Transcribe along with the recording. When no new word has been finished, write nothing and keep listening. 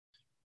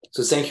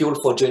So thank you all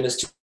for joining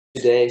us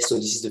today. So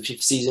this is the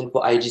 5th season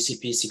for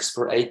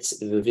IGCP648,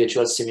 the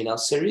virtual seminar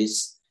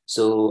series.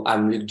 So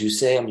I'm Luc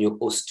Doucet, I'm your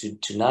host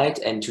tonight.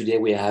 And today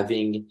we are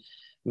having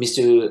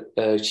Mr.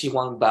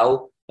 Xiyuan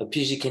Bao, a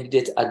PhD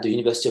candidate at the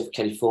University of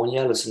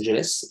California, Los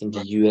Angeles in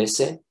the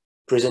USA,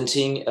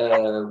 presenting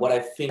what I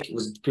think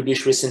was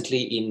published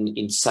recently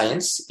in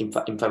Science, if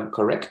I'm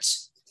correct.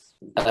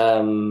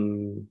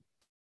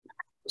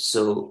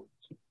 So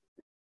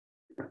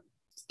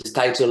the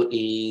title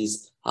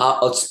is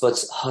 "Are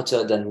Hotspots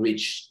Hotter Than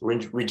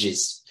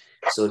Ridges?"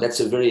 So that's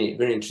a very,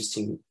 very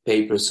interesting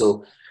paper.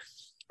 So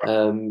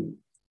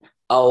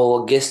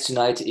our guest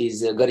tonight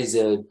is got his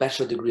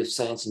bachelor degree of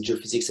science in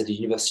geophysics at the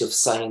University of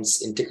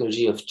Science and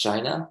Technology of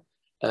China.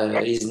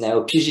 He's now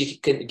a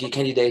PhD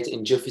candidate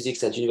in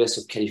geophysics at the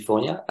University of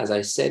California, as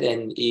I said,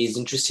 and is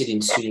interested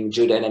in studying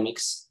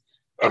geodynamics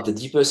of the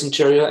deep Earth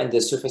interior and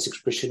the surface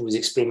expression with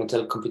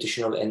experimental,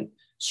 computational, and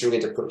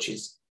surrogate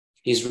approaches.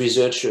 His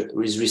research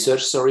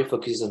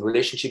focuses on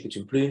relationship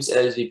between plumes,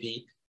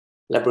 LSVP,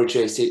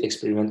 laboratory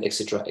experiment,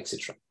 etc.,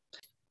 etc.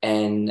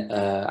 And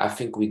I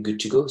think we're good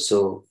to go.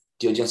 So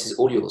the audience is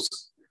all yours.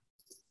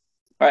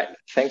 All right,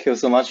 thank you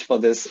so much for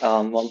this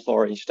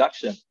wonderful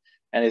introduction.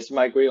 And it's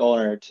my great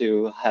honor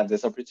to have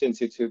this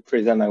opportunity to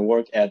present my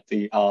work at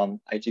the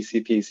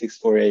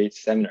IGCP648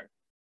 seminar.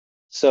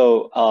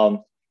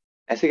 So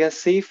as you can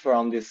see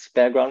from this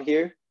background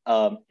here,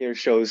 here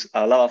shows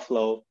a lava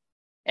flow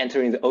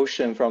entering the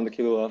ocean from the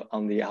kilo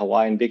on the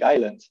Hawaiian Big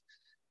Island.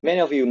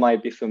 Many of you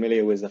might be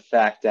familiar with the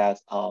fact that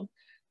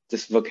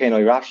this volcano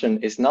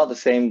eruption is not the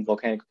same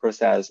volcanic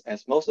process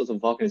as most of the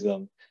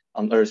volcanism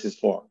on Earth is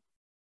formed.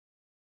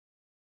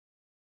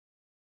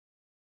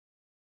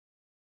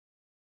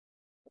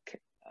 Okay.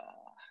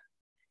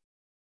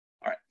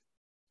 All right.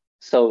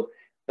 So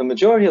the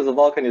majority of the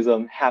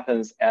volcanism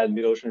happens at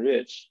mid-ocean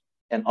ridge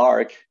and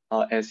arc,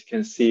 as you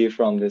can see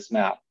from this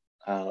map.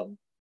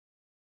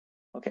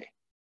 Okay.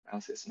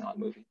 Else it's not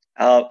moving.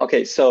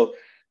 Okay, so,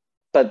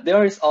 but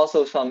there is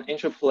also some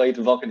intraplate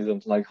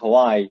volcanisms like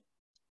Hawaii.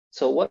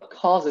 So what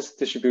causes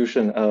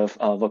distribution of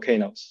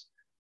volcanoes?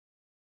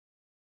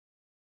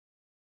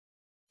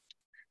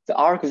 The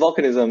arc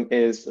volcanism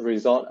is the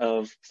result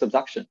of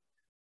subduction.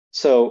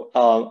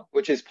 So,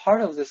 which is part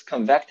of this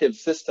convective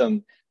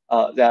system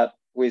that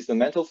with the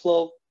mantle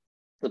flow,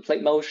 the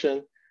plate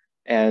motion,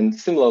 and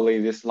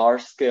similarly, this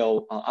large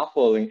scale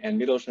upwelling and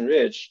mid-ocean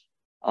ridge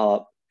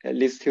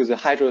leads to the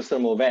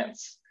hydrothermal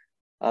vents.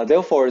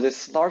 Therefore,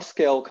 this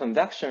large-scale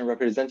convection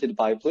represented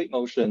by plate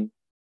motion,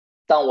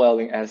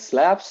 downwelling at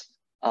slabs,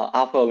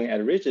 upwelling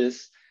at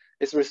ridges,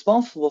 is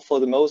responsible for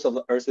the most of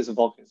the Earth's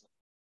volcanism.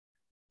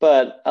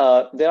 But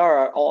there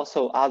are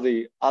also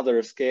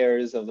other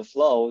scares of the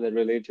flow that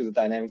relate to the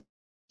dynamics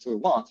we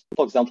want.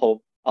 For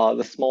example,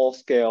 the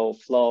small-scale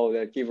flow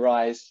that give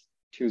rise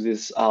to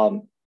this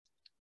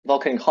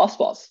volcanic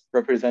hotspots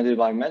represented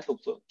by mantle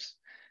plumes,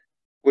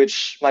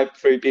 which might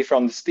be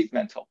from the steep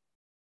mantle.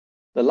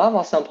 The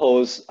lava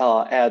samples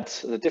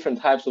at the different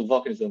types of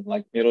volcanism,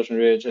 like mid-ocean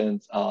ridge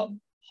and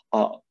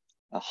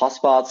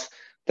hotspots,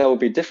 that will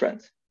be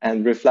different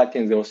and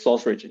reflecting their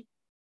source region.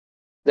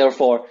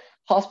 Therefore,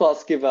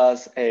 hotspots give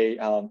us a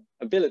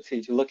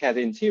ability to look at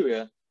the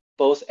interior,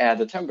 both at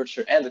the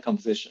temperature and the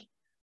composition.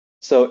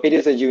 So it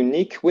is a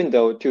unique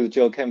window to the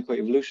geochemical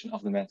evolution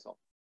of the mantle.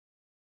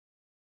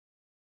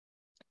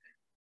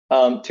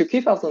 To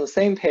keep us on the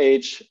same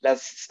page,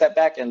 let's step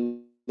back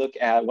and look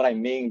at what I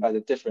mean by the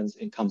difference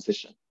in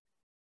composition.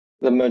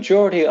 The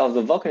majority of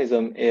the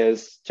volcanism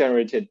is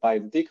generated by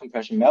the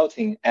decompression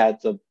melting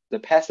at the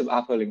passive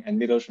upwelling and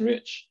mid-ocean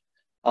ridge.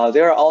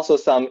 There are also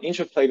some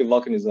intraplate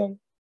volcanism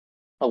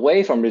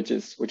away from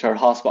ridges, which are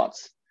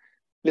hotspots.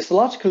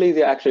 Lithologically,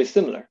 they're actually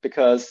similar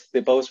because they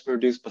both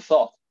produce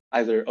basalt,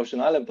 either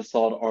ocean island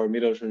basalt or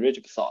mid-ocean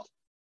ridge basalt.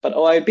 But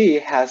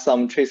OIB has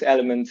some trace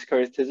element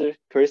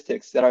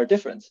characteristics that are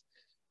different,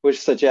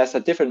 which suggests a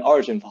different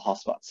origin for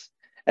hotspots.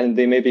 And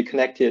they may be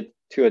connected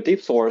to a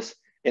deep source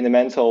in the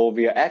mantle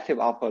via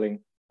active upwelling,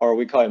 or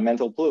we call it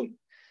mantle plume.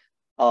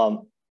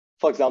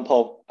 For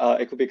example,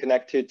 it could be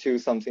connected to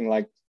something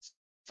like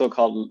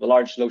so-called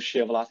large low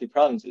shear velocity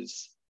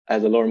provinces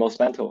as the lowermost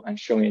mantle, and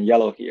shown in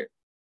yellow here.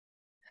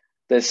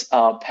 This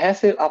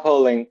passive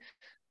upwelling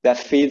that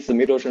feeds the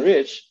mid-ocean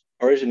ridge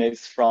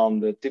originates from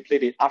the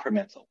depleted upper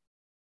mantle.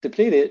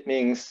 Depleted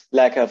means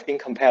lack of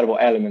incompatible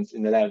elements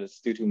in the lattice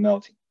due to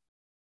melting.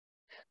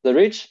 The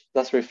ridge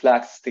thus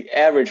reflects the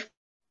average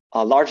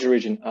large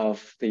region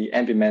of the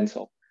ambient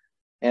mantle.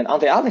 And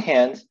on the other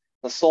hand,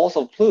 the source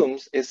of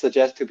plumes is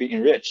suggested to be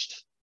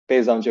enriched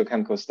based on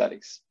geochemical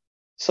studies.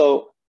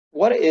 So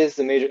what is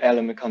the major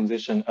element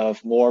composition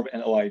of MORB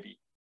and OIB?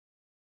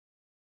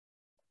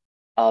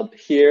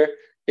 Here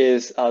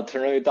is a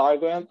ternary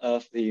diagram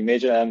of the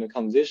major element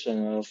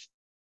composition of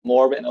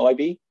MORB and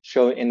OIB,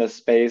 shown in the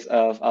space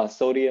of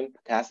sodium,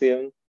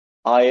 potassium,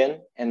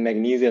 iron, and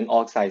magnesium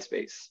oxide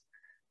space.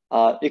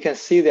 You can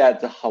see that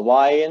the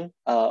Hawaiian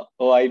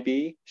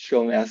OIB,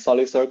 shown as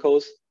solid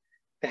circles,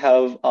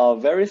 have a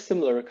very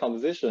similar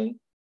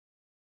composition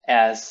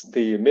as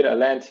the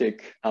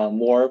Mid-Atlantic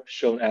morph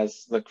shown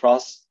as the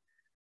cross.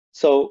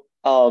 So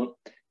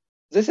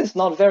this is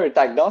not very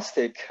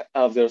diagnostic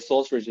of their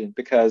source region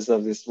because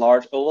of this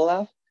large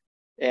overlap.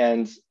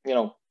 And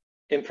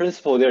in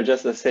principle, they're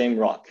just the same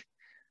rock.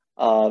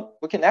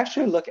 We can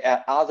actually look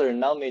at other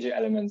non-major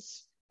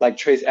elements like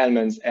trace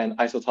elements and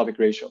isotopic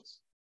ratios.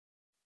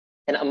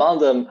 And among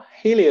them,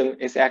 helium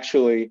is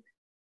actually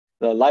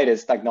the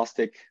lightest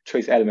diagnostic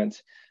trace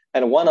element.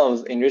 And one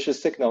of the enriched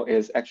signal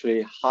is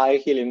actually high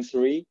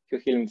helium-3 to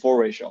helium-4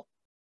 ratio.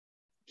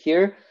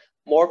 Here,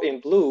 morph in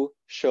blue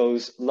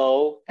shows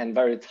low and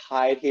very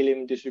tight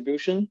helium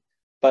distribution,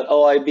 but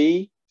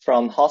OIB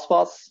from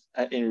hotspots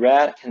in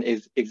red can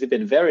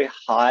exhibit very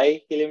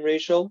high helium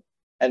ratio.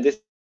 And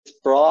this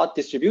broad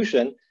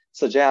distribution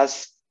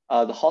suggests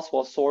the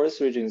hotspot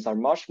source regions are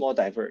much more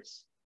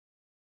diverse.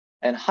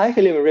 And high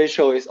helium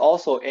ratio is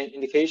also an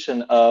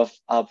indication of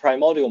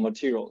primordial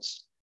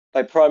materials.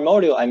 By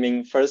primordial, I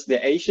mean first they're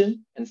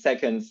Asian, and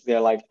second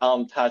they're like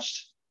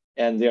untouched,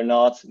 and they're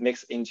not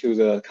mixed into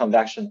the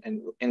convection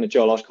and in the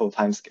geological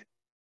timescale.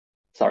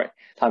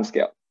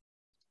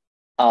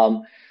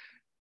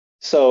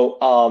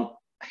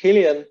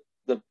 Helium,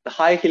 the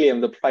high helium,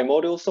 the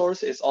primordial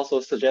source is also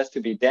suggested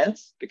to be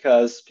dense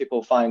because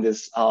people find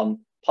this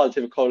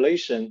positive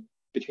correlation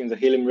between the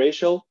helium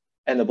ratio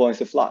and the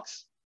buoyancy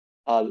flux.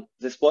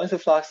 This buoyancy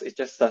flux is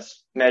just a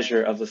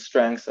measure of the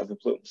strength of the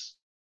plumes.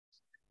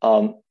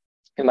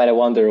 You might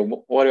wonder,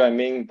 what do I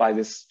mean by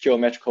this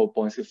geometrical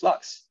buoyancy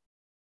flux?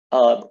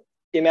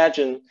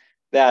 Imagine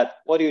that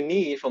what do you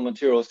need for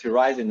materials to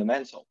rise in the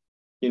mantle?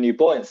 You need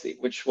buoyancy,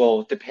 which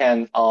will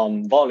depend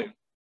on volume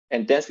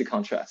and density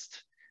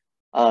contrast.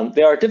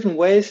 There are different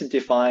ways to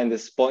define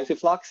this buoyancy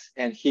flux,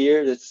 and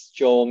here this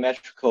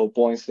geometrical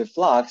buoyancy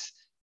flux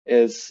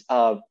is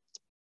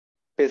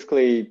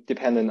basically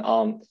dependent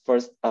on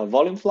first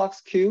volume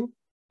flux Q,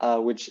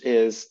 which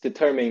is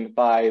determined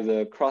by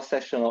the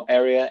cross-sectional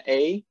area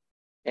A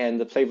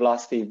and the plate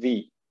velocity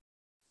V.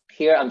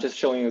 Here I'm just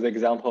showing you the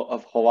example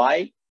of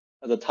Hawaii.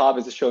 At the top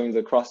is showing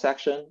the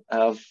cross-section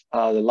of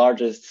the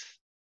largest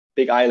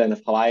big island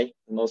of Hawaii,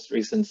 the most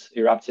recent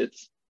erupted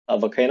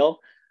volcano,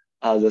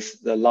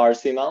 the large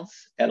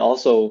seamounts, and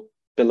also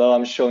below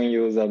I'm showing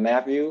you the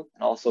map view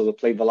and also the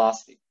plate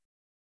velocity.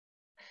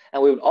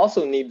 And we would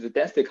also need the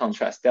density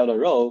contrast, delta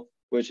rho,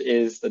 which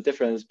is the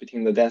difference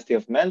between the density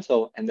of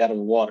mantle and that of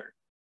water.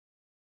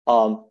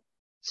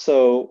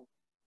 So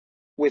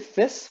with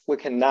this, we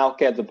can now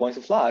get the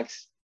buoyancy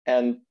flux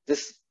and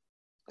this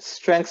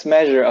strength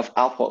measure of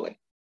outpolling.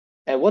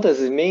 And what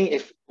does it mean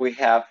if we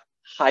have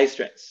high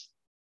strength?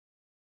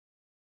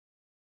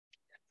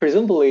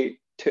 Presumably,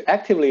 to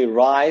actively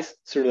rise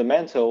through the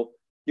mantle,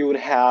 you would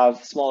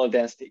have smaller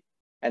density.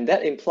 And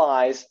that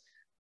implies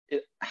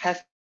it has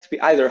to be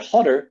either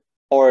hotter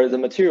or the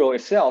material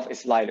itself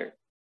is lighter.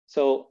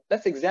 So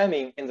let's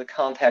examine in the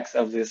context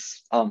of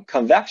this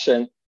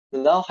convection, the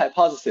null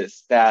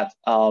hypothesis that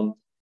the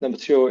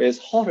material is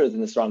hotter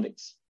than the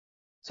surroundings.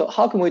 So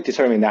how can we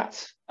determine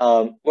that?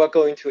 We're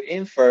going to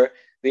infer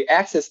the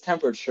excess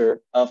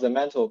temperature of the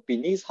mantle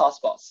beneath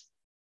hotspots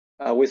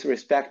with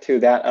respect to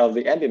that of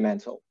the ambient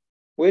mantle,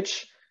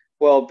 which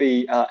will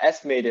be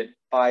estimated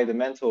by the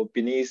mantle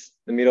beneath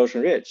the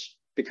mid-ocean ridge,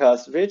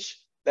 because ridge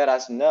let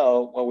us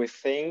know what we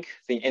think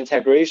the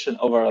integration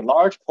over a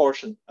large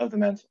portion of the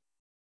mantle.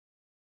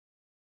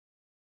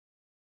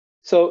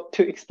 So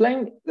to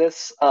explain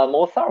this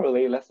more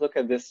thoroughly, let's look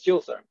at this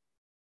geotherm.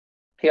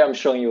 Here I'm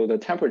showing you the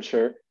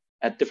temperature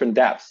at different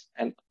depths,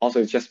 and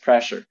also just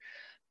pressure.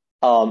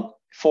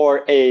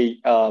 For a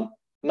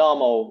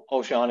normal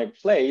oceanic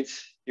plate,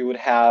 you would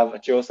have a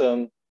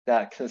geotherm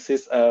that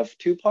consists of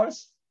two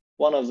parts.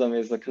 One of them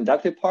is the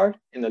conductive part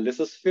in the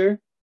lithosphere,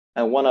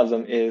 and one of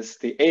them is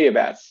the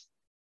adiabats,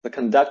 the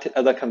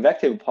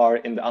convective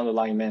part in the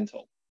underlying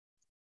mantle.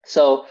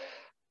 So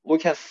we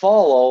can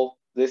follow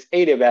this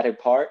adiabatic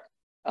part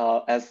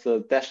as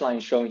the dashed line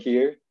shown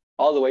here,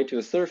 all the way to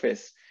the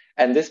surface.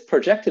 And this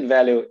projected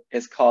value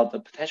is called the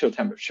potential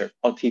temperature,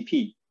 or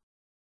TP.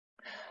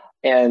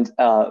 And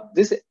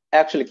this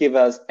actually gives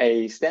us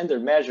a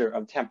standard measure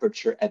of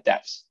temperature at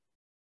depths.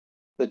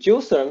 The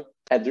geotherm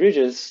at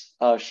ridges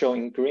shown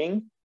in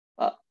green,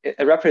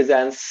 it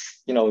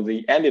represents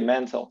the ambient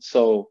mantle.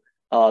 So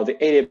the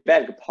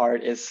adiabatic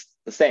part is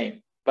the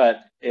same,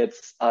 but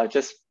it's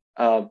just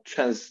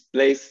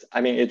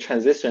it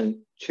transitions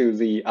to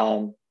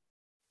the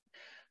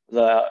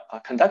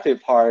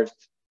conductive part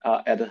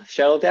at the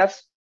shallow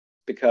depths,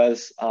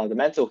 because the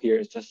mantle here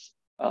is just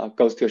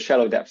goes to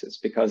shallow depths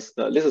because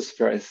the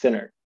lithosphere is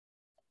thinner.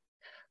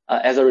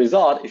 As a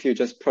result, if you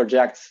just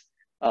project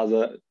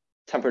the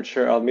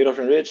temperature of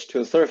mid-ocean ridge to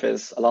the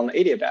surface along the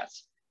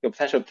adiabats, your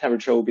potential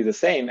temperature will be the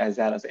same as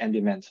that of the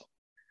ambient mantle.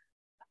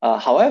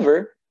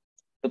 However,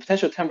 the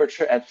potential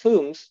temperature at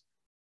plumes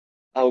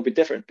will be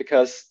different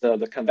because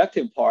the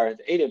convective part,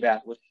 the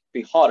adiabat, would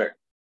be hotter.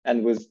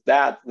 And with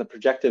that, the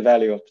projected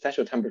value of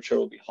potential temperature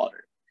will be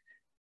hotter.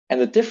 And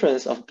the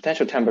difference of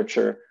potential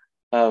temperature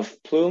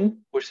of plume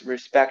with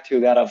respect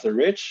to that of the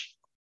ridge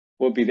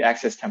will be the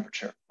excess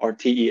temperature, or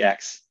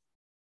TEX.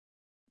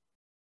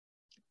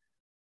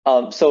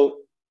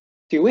 So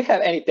do we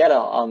have any data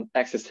on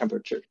excess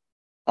temperature?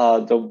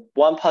 The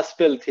one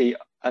possibility,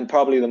 and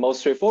probably the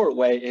most straightforward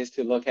way, is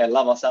to look at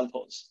lava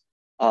samples,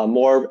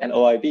 MORB and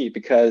OIB,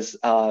 because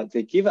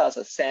they give us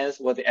a sense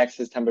what the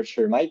excess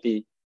temperature might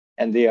be,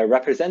 and they are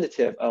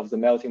representative of the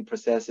melting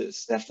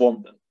processes that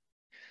form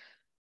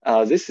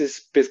them. This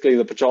is basically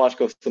the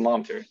petrological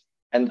thermometer,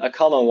 and a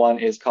common one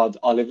is called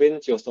olivine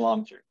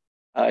geothermometer.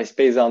 It's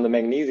based on the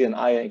magnesium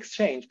ion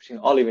exchange between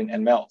olivine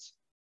and melt.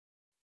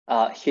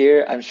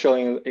 Here I'm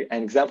showing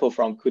an example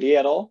from Coutier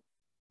et al.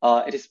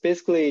 It is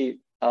basically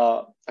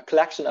a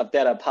collection of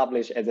data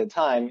published at the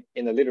time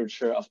in the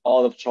literature of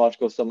all the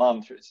petrological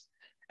thermometers.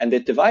 And they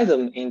divide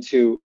them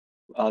into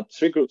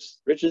 3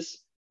 groups: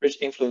 ridges, ridge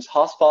influence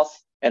hotspots,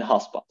 and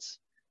hotspots.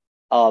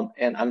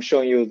 And I'm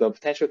showing you the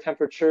potential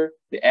temperature,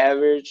 the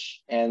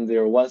average, and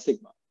their 1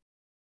 sigma.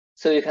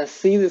 So you can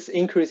see this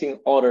increasing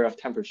order of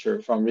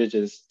temperature from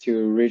ridges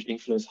to ridge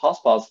influence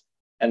hotspots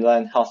and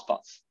then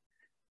hotspots.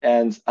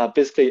 And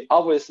basically,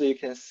 obviously, you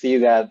can see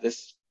that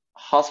this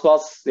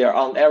hotspots, they are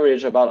on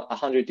average about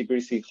 100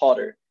 degrees C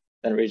hotter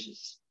than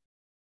ridges.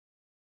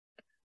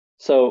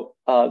 So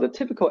the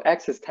typical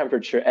excess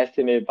temperature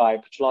estimated by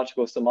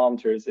petrological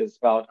thermometers is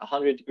about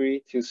 100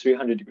 degrees to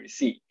 300 degrees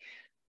C,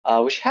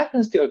 which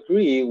happens to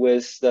agree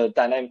with the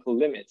dynamical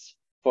limits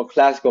for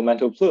classical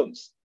mantle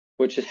plumes,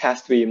 which it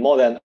has to be more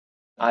than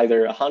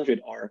either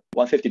 100 or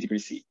 150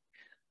 degrees C.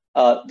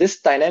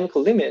 This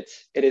dynamical limit,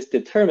 it is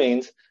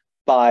determined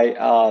by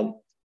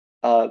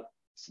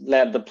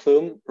let the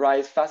plume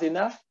rise fast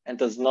enough and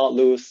does not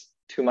lose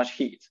too much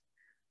heat.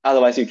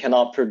 Otherwise, you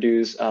cannot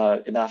produce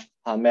enough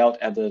melt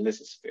at the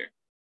lithosphere.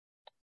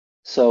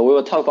 So we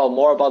will talk about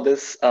more about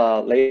this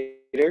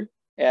later.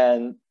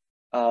 And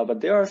but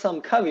there are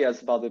some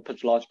caveats about the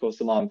petrological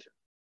thermometer.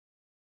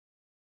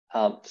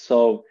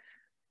 So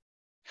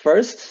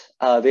first,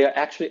 they are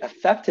actually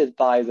affected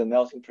by the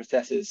melting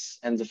processes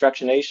and the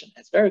fractionation.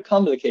 It's very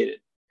complicated,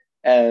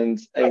 and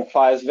it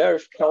requires very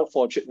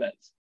careful treatment.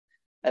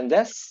 And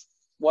that's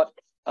what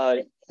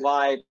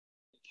why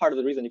part of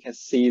the reason you can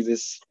see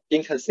this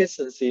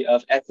inconsistency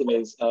of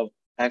estimates of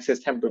excess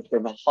temperature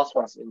of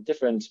hotspots in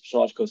different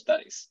petrological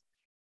studies.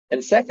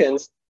 And second,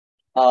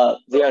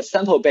 they are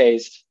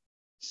sample-based.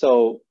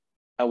 So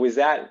with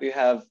that, we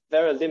have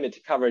very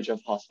limited coverage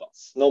of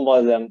hotspots, no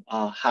more than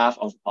half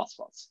of the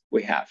hotspots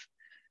we have.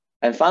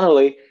 And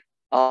finally,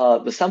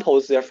 the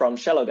samples, they're from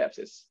shallow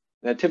depths.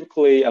 They're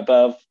typically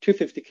above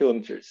 250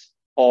 kilometers,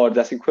 or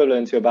that's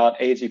equivalent to about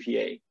 8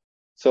 GPa.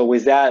 So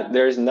with that,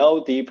 there's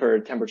no deeper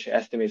temperature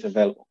estimates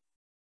available.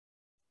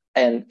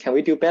 And can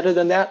we do better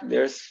than that?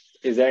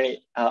 Is there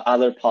any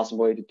other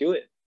possible way to do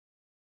it?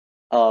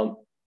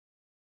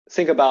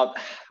 Think about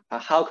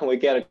how can we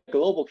get a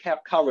global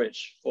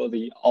coverage for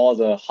all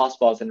the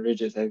hotspots and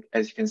ridges,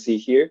 as you can see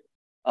here,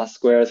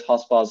 squares,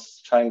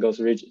 hotspots, triangles,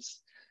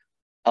 ridges.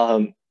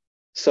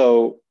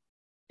 So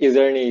is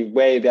there any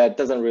way that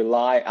doesn't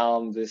rely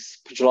on this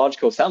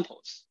petrological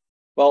samples?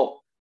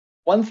 Well,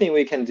 one thing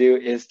we can do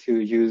is to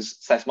use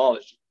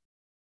seismology.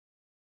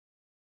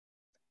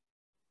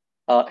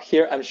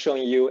 Here I'm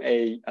showing you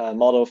a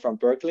model from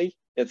Berkeley.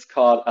 It's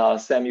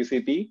called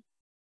SAM-UCB.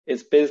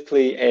 It's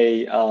basically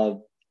a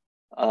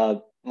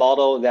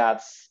model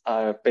that's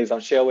based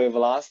on shear wave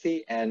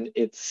velocity, and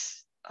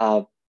it's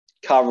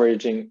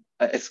covering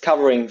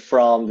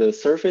from the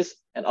surface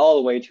and all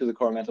the way to the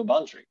core mantle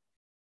boundary.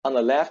 On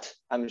the left,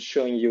 I'm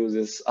showing you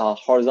this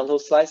horizontal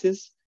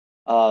slices,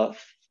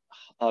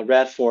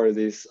 red for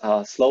this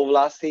slow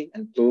velocity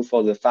and blue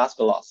for the fast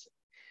velocity.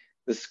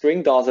 The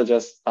green dots are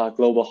just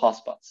global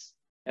hotspots,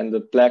 and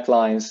the black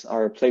lines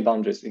are plate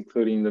boundaries,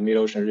 including the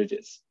mid-ocean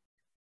ridges.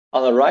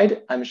 On the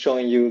right, I'm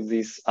showing you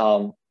these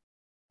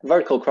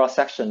vertical cross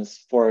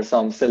sections for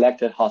some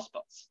selected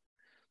hotspots.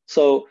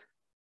 So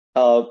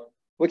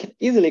we can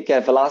easily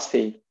get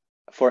velocity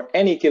for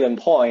any given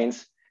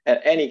point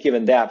at any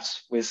given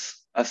depth with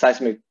a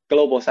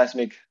global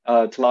seismic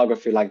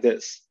tomography like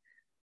this.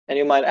 And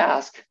you might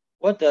ask,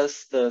 what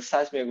does the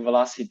seismic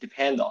velocity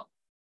depend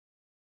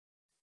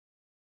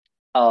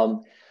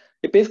on?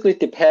 It basically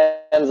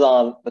depends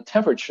on the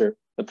temperature,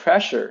 the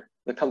pressure,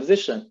 the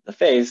composition, the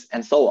phase,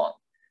 and so on.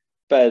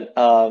 But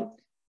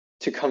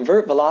to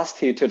convert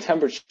velocity to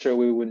temperature,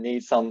 we would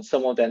need some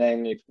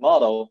thermodynamic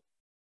model.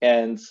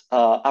 And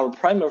our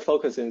primary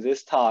focus in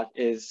this talk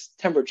is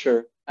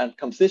temperature and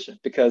composition,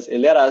 because it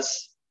let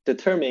us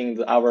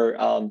determine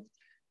our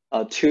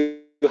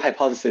two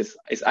hypotheses.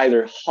 It's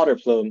either hotter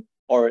plume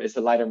or it's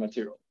a lighter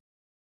material.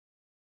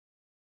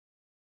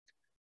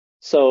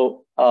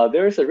 So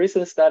there is a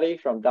recent study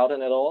from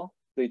Dalton et al.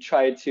 They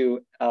tried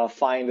to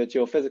find the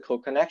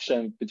geophysical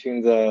connection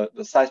between the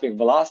seismic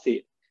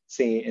velocity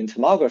seen in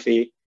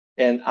tomography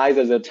and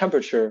either the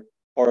temperature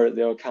or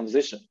their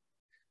composition.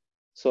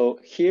 So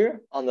here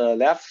on the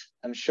left,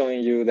 I'm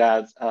showing you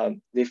that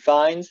they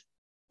find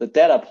the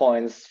data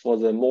points for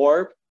the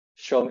MORB,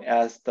 shown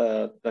as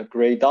the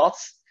gray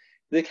dots.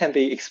 They can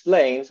be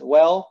explained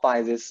well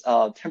by this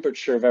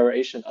temperature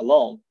variation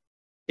alone.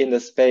 in the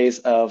space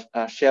of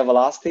shear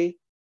velocity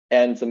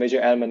and the major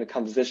element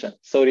composition.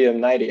 Sodium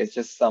 90 is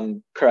just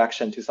some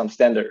correction to some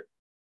standard.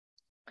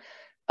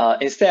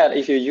 Instead,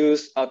 if you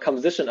use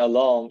composition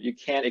alone, you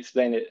can't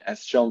explain it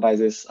as shown by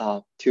these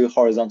two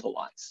horizontal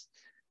lines.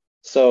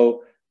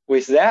 So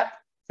with that,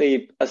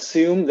 they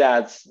assume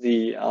that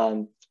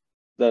the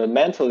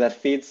mantle that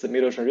feeds the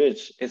mid-ocean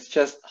ridge is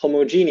just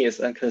homogeneous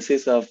and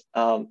consists of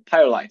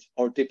pyrolite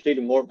or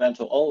depleted mort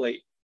mantle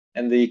only,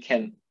 and they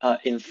can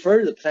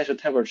infer the potential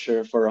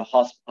temperature for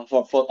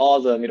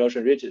all the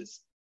mid-ocean ridges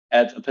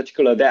at a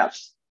particular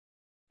depth.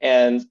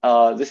 And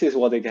this is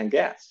what they can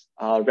get,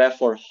 red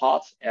for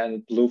hot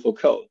and blue for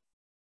cold.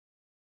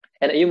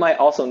 And you might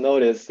also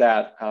notice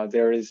that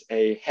there is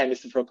a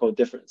hemispherical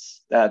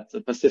difference, that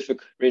the Pacific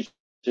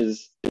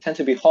ridges tend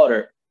to be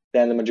hotter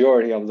than the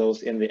majority of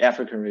those in the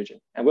African region.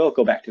 And we'll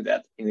go back to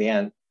that in the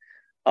end.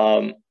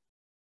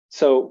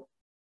 So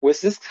with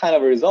this kind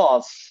of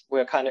results,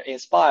 we're kind of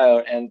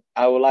inspired, and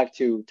I would like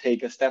to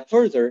take a step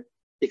further,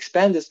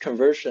 expand this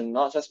conversion,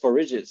 not just for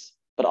ridges,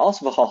 but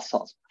also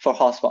for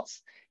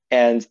hotspots.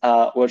 And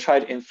we'll try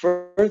to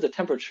infer the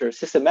temperature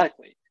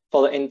systematically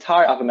for the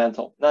entire upper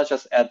mantle, not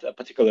just at a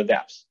particular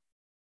depth.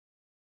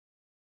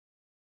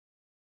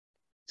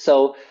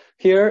 So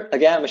here,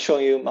 again, I'm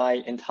showing you my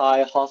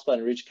entire hotspot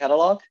and ridge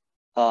catalog.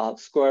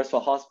 Squares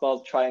for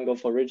hotspots, triangle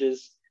for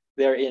ridges.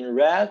 They're in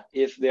red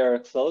if they're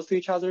close to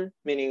each other,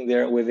 meaning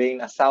they're within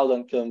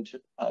 1,000 kilometer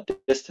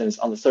distance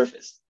on the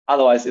surface.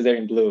 Otherwise, they're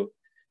in blue.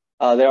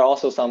 There are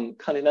also some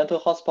continental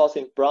hotspots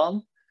in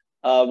brown.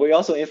 We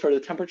also infer the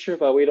temperature,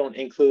 but we don't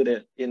include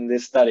it in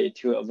this study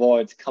to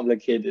avoid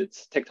complicated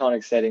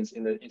tectonic settings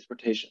in the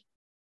interpretation.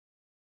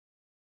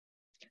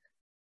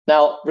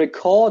 Now,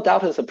 recall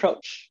Dalton's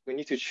approach. We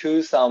need to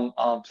choose some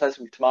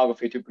plasma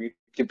tomography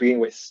to begin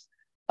with.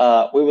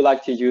 We would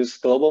like to use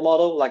global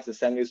model like the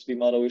semi-speed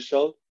model we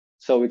showed,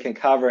 so we can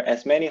cover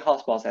as many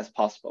hotspots as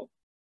possible,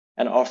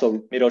 and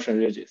also mid-ocean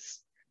ridges.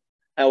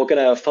 And we're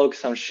gonna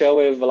focus on shear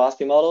wave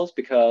velocity models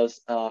because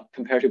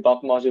compared to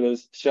bulk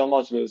modulus, shear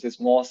modulus is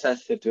more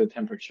sensitive to the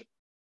temperature.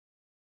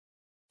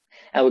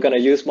 And we're gonna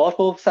use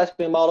multiple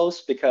seismic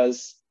models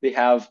because they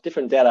have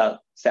different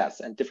data sets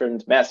and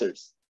different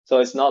methods, so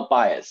it's not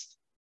biased.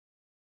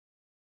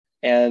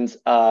 And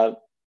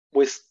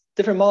with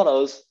different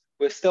models,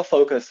 we still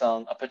focus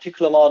on a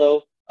particular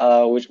model,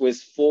 which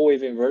with full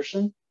wave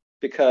inversion,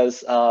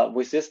 because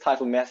with this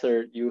type of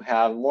method, you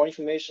have more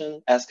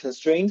information as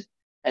constrained,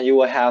 and you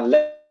will have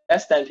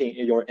less damping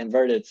in your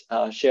inverted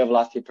shear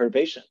velocity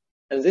perturbation.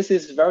 And this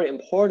is very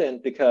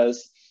important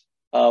because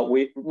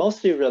we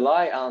mostly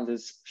rely on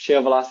this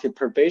shear velocity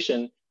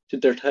perturbation to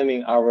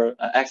determine our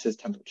axis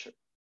temperature.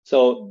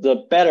 So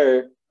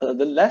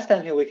the less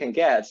damping we can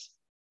get,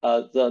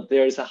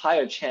 there is a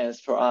higher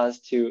chance for us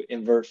to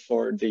invert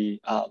for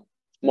the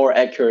more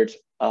accurate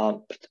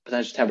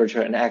potential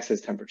temperature and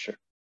axis temperature.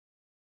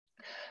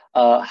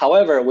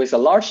 However, with a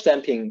large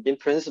damping, in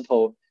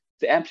principle,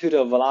 the amplitude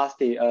of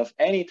velocity of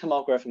any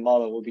tomography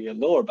model will be a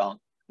lower bound,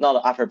 not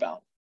an upper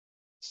bound.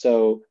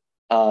 So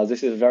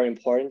this is a very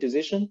important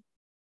decision.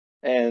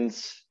 And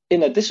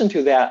in addition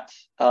to that,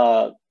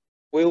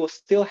 we will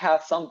still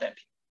have some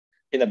damping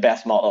in the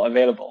best model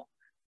available.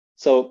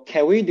 So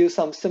can we do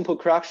some simple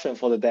correction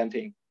for the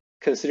damping,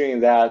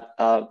 considering that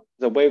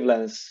the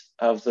wavelengths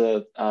of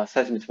the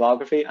seismic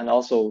tomography, and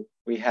also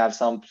we have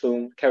some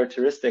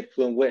characteristic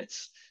plume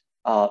widths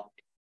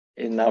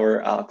in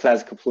our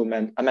classical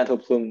plume mantle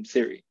plume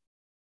theory.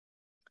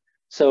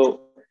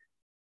 So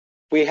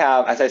we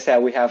have, as I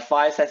said, we have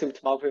 5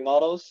 seismic tomography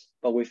models,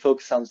 but we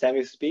focus on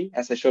semi-speed,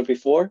 as I showed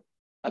before,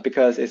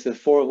 because it's a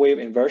 4-wave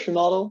inversion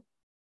model.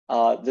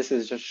 This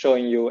is just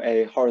showing you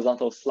a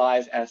horizontal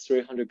slice at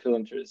 300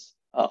 kilometers.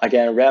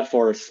 Again, red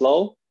for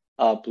slow,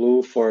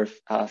 blue for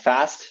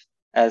fast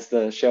as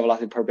the shear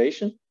velocity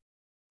perturbation.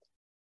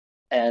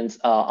 And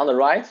on the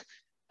right,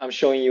 I'm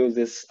showing you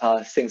this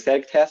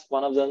synthetic test.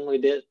 One of them we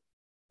did.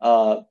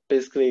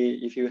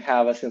 Basically, if you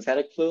have a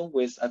synthetic plume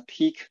with a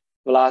peak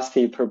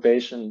velocity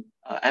perturbation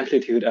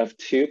amplitude of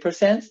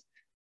 2%,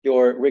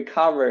 your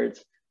recovered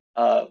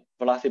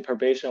velocity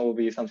perturbation will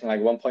be something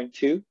like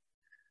 1.2.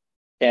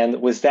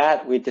 And with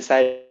that, we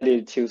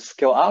decided to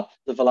scale up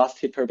the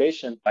velocity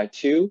perturbation by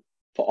 2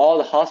 for all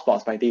the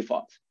hotspots by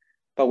default.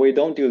 But we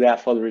don't do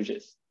that for the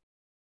ridges.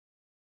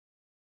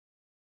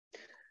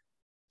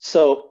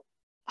 So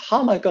how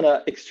am I going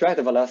to extract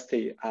the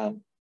velocity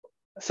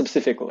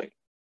specifically?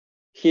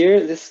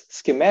 Here, this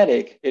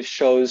schematic, it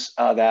shows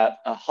that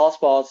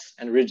hotspots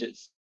and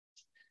ridges,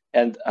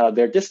 and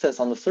their distance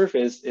on the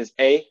surface is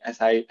A,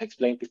 as I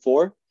explained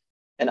before.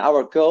 And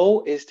our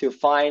goal is to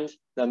find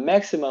the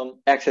maximum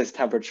axis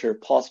temperature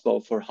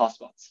possible for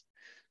hotspots.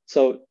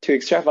 So to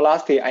extract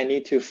velocity, I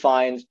need to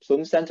find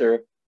plume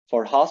center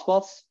for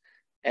hotspots,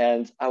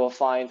 and I will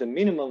find the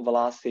minimum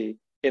velocity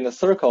in the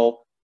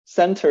circle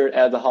centered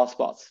at the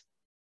hotspots,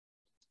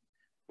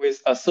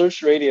 with a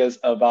search radius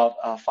of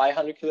about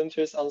 500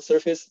 kilometers on the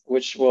surface,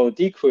 which will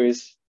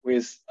decrease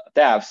with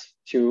depth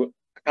to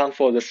account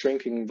for the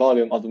shrinking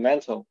volume of the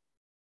mantle.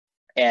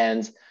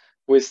 And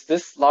with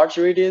this large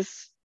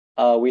radius,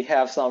 we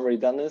have some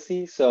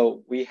redundancy.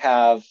 So we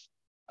have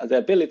the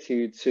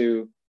ability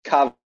to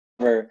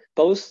cover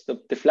both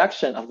the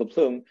deflection of the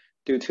plume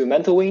due to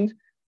mantle wind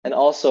and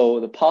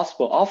also the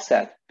possible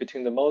offset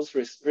between the most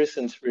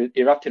recent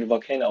erupted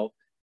volcano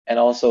and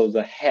also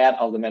the head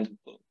of the mantle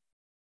plume.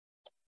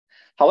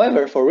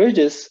 However, for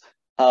ridges,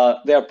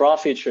 there are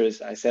broad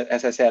features. As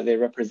I said, they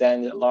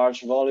represent a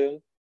large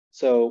volume.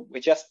 So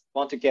we just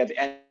want to get the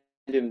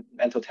ambient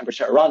mantle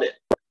temperature around it.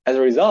 As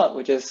a result,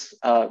 we just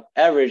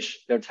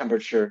average their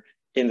temperature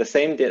in the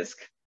same disk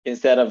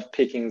instead of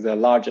picking the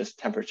largest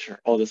temperature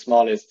or the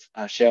smallest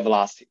shear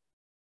velocity.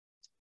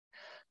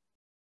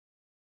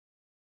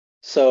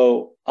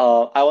 So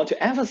I want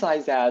to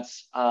emphasize that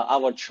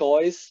our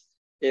choice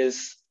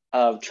is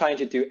trying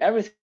to do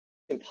everything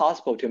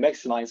possible to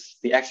maximize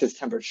the excess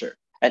temperature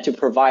and to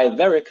provide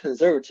very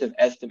conservative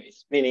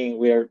estimates, meaning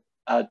we're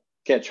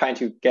trying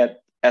to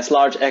get as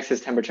large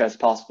excess temperature as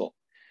possible.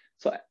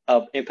 So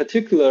in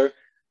particular,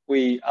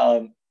 we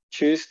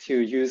choose to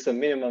use the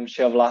minimum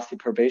shear velocity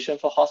perturbation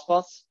for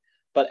hotspots,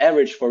 but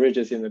average for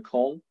ridges in the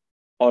cone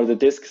or the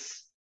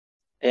disks.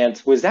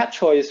 And with that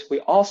choice, we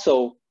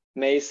also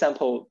may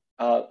sample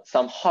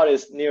some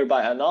hottest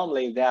nearby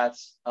anomaly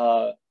that's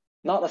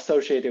not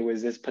associated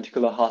with this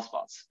particular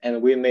hotspots.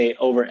 And we may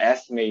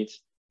overestimate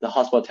the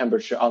hotspot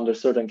temperature under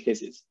certain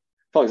cases.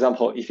 For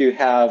example, if you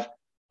have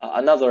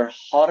another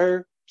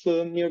hotter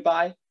plume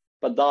nearby,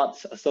 but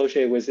not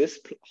associated with this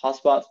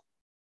hotspot,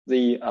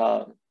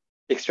 the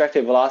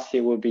extracted velocity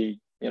will be,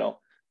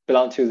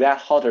 belong to that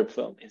hotter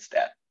plume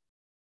instead.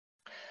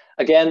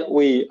 Again,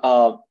 we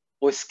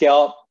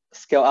scale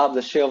up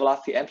the shear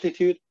velocity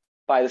amplitude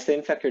by the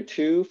same factor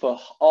 2 for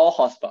all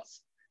hotspots.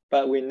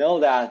 But we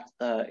know that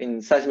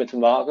in seismic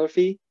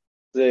tomography,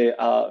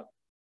 the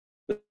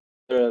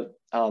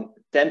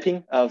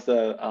damping of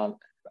the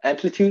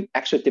amplitude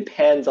actually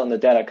depends on the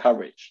data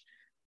coverage.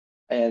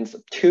 And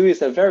 2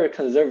 is a very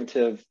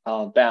conservative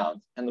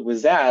bound. And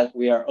with that,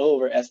 we are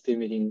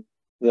overestimating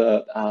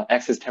the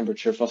excess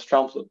temperature for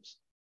strong plumes.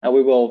 And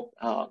we will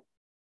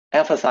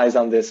emphasize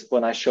on this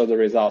when I show the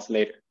results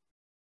later.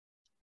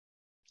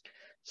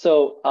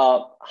 So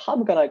how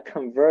I'm gonna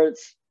convert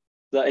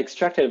the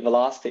extracted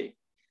velocity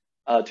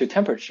to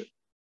temperature.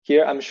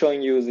 Here I'm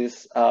showing you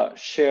this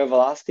shear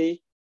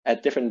velocity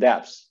at different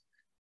depths.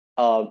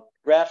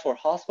 Red for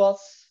hotspots,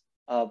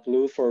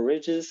 blue for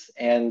ridges,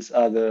 and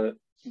the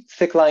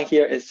thick line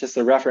here is just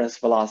a reference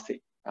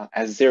velocity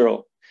at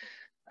 0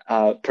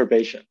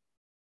 perturbation.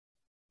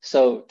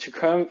 So to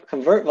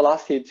convert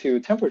velocity to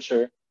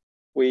temperature,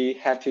 we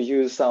have to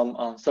use some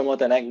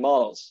thermodynamic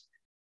models.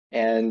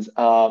 And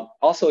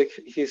also,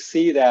 if you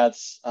see that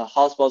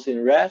hotspots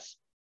in red,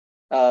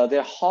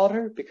 they're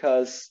hotter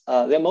because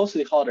they're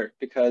mostly hotter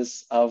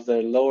because of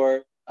the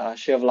lower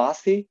shear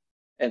velocity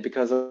and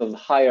because of the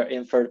higher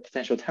inferred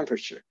potential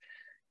temperature.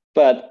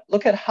 But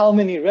look at how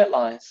many red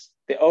lines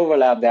they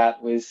overlap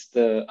that with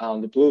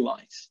the blue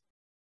lines,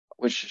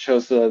 which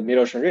shows the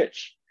mid-ocean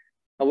ridge.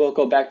 And we'll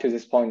go back to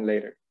this point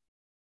later.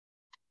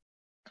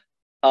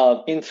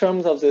 In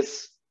terms of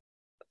this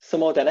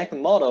thermodynamic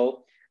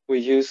model, we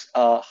use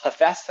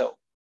Hephaestus.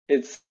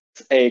 It's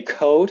a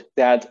code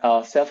that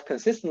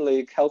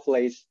self-consistently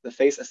calculates the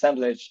phase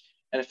assemblage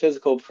and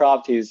physical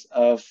properties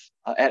of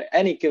at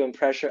any given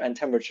pressure and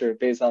temperature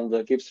based on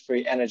the Gibbs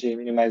free energy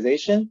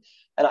minimization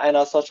and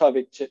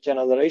anisotropic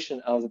generalization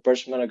of the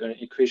Birch-Mulligan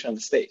equation of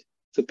the state.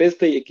 So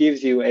basically, it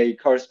gives you a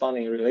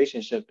corresponding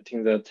relationship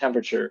between the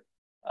temperature,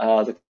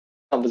 the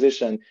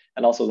composition,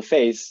 and also the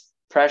phase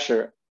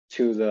pressure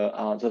to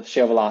the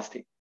shear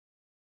velocity.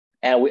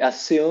 And we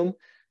assume,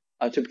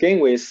 to begin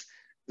with,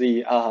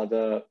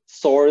 the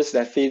source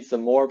that feeds the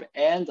morb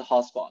and the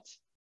hotspots.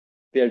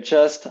 They're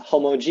just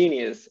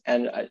homogeneous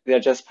and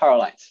they're just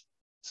paralites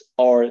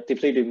or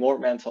depleted morb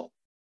mantle.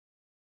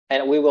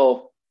 And we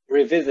will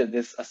revisit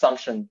this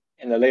assumption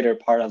in the later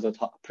part of the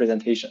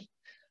presentation.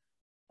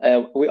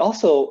 We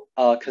also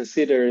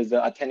consider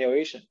the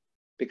attenuation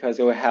because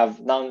it will have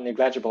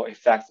non-negligible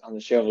effects on the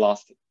shear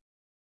velocity.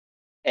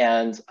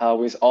 And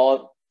with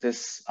all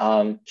these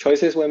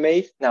choices we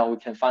made, now we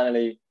can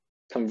finally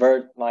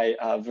convert my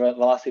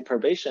velocity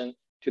perturbation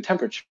to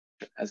temperature,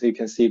 as you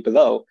can see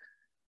below.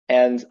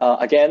 And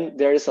again,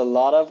 there is a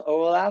lot of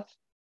overlap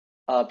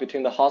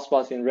between the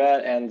hotspots in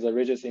red and the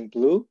ridges in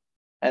blue.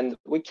 And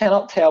we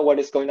cannot tell what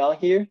is going on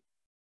here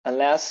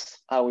unless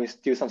we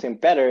do something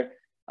better.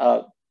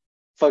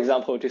 For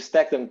example, to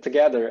stack them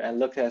together and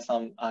look at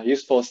some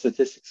useful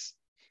statistics.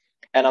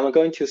 And I'm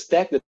going to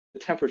stack the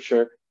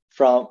temperature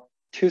from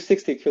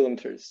 260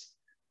 kilometers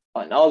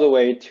and all the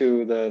way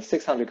to the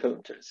 600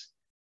 kilometers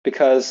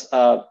because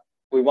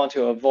we want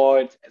to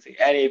avoid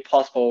any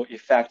possible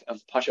effect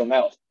of partial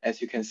melt,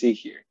 as you can see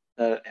here,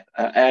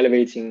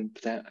 elevating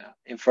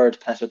inferred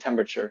potential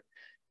temperature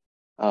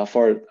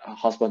for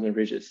hotspot and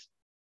ridges.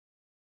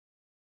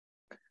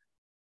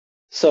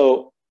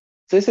 So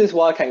this is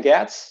what I can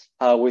get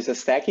with the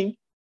stacking.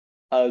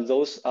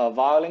 Those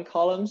violin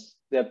columns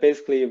they're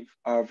basically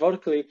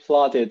vertically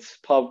plotted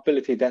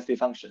probability density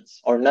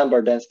functions or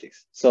number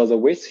densities. So the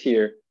width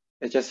here,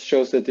 it just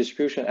shows the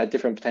distribution at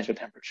different potential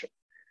temperature.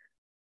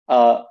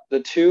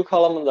 The two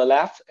columns on the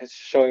left is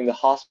showing the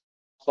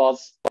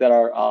hotspots that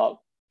are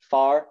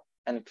far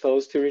and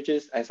close to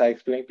ridges, as I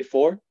explained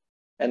before.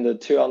 And the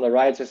two on the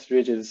right is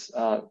ridges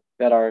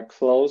that are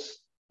close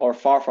or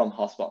far from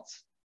hotspots.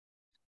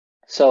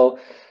 So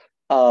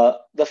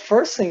the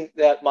first thing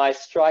that might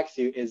strike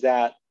you is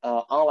that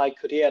unlike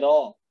Coutier et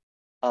al.,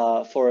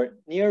 for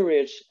near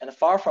ridge and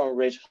far from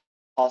ridge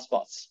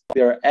hotspots,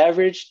 their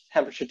average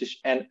temperature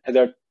and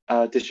their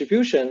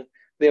distribution,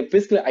 they're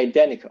basically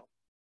identical.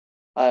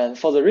 And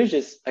for the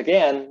ridges,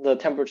 again, the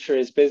temperature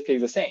is basically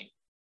the same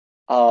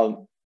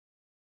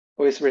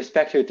with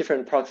respect to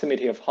different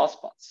proximity of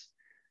hotspots.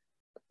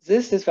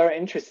 This is very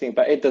interesting,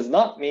 but it does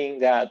not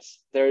mean that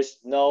there is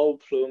no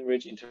plume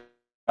ridge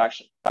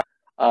interaction.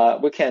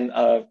 We can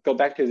go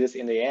back to this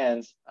in the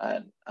end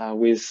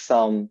with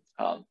some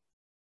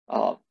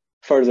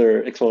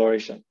further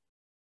exploration.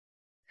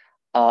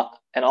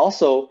 And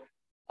also,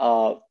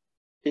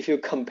 if you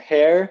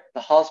compare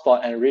the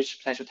hotspot and ridge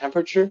potential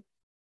temperature,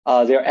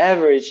 their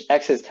average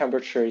excess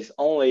temperature is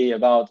only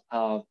about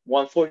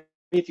 140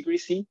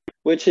 degrees C,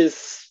 which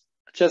is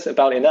just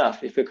about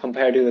enough if you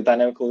compare to the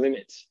dynamical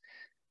limits.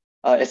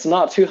 It's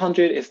not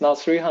 200, it's not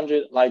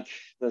 300 like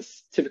the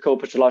typical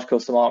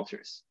petrological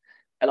thermometers.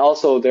 And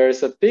also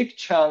there's a big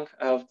chunk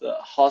of the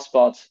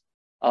hotspot,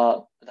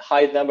 the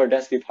high number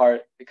density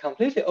part, it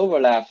completely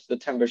overlaps the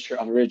temperature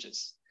of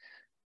ridges.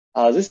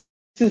 This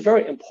is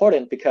very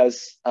important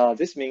because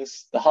this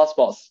means the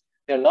hotspots,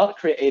 they're not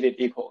created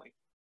equally.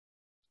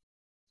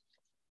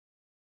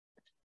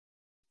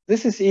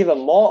 This is even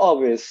more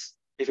obvious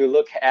if you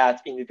look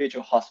at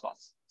individual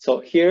hotspots. So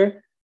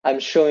here, I'm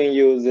showing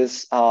you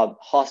this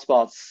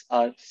hotspots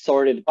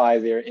sorted by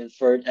their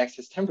inferred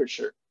excess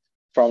temperature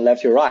from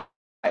left to right.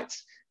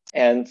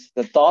 And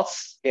the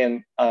dots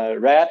in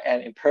red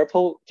and in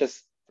purple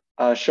just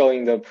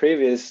showing the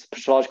previous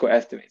petrological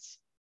estimates.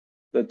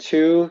 The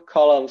two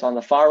columns on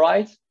the far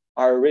right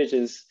are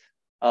ridges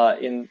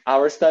in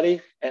our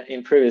study and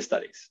in previous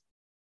studies.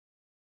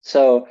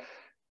 So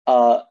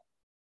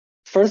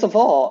first of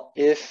all,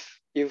 if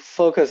you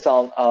focus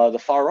on the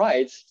far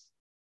right,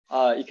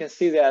 you can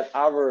see that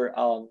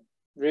our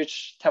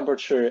ridge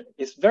temperature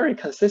is very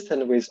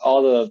consistent with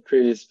all the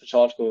previous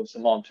petrological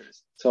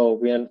thermometers. So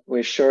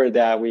we're sure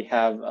that we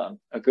have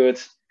a good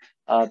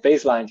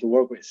baseline to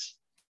work with.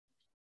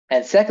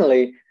 And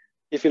secondly,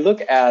 if you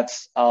look at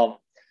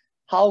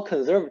how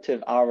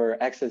conservative our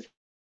excess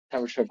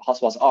temperature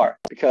hotspots are,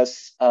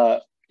 because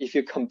if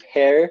you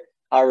compare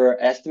our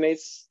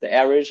estimates, the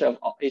average of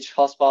each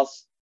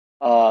hotspots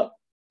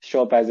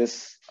shown by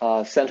this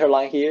center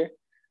line here,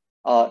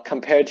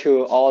 compared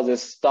to all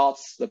the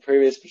dots, the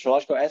previous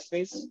petrological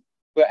estimates,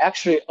 we're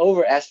actually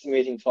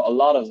overestimating for a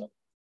lot of them.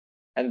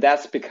 And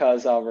that's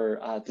because of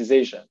our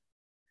decision.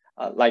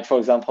 Like, for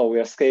example, we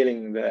are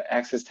scaling the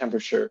excess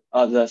temperature,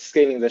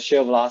 scaling the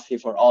shear velocity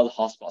for all the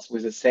hotspots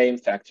with the same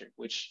factor,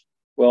 which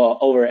will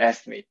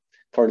overestimate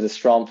for the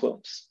strong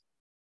plumes.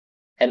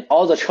 And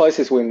all the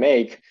choices we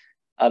made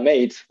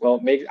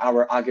will make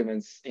our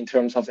arguments in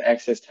terms of the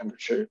excess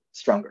temperature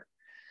stronger.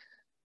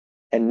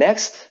 And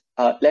next,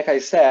 like I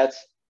said,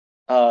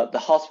 the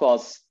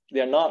hotspots,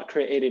 they're not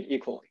created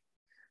equally.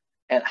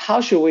 And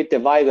how should we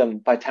divide them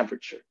by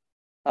temperature?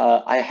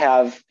 I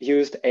have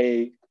used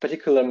a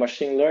particular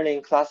machine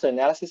learning cluster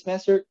analysis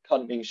method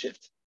called mean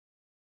shift.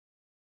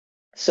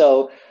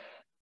 So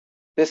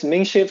this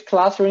mean shift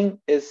clustering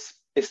is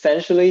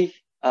essentially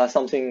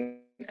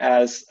something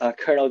as a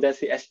kernel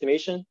density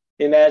estimation.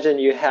 Imagine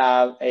you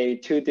have a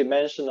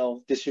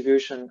two-dimensional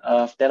distribution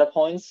of data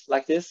points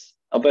like this,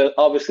 but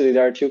obviously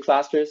there are two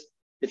clusters.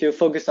 If you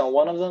focus on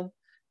one of them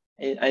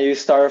and you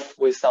start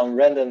with some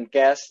random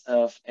guess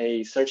of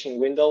a searching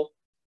window,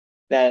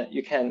 then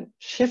you can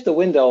shift the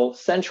window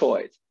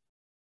centroid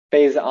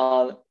based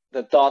on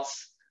the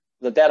dots,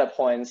 the data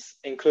points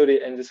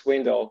included in this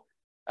window,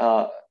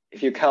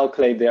 if you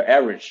calculate their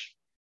average.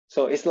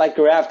 So it's like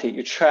gravity.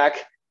 You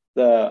track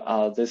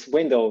this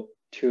window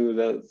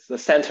to the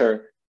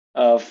center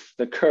of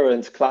the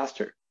current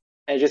cluster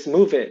and just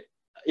move it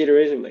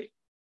iteratively.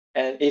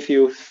 And if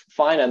you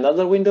find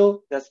another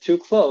window that's too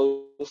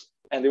close,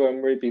 and they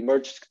will be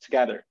merged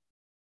together.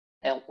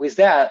 And with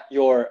that,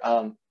 your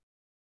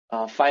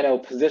final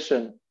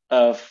position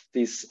of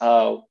this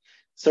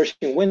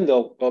searching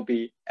window will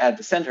be at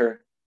the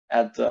center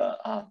at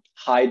the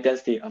high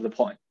density of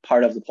the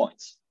part of the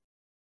points.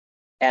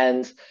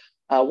 And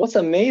what's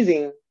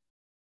amazing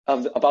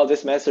about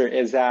this method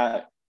is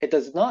that it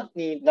does not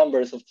need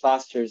numbers of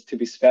clusters to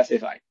be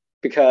specified,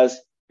 because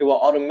it will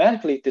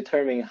automatically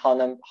determine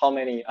how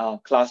many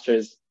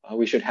clusters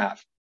we should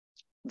have.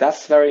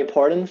 That's very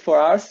important for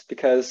us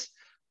because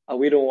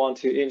we don't want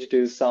to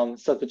introduce some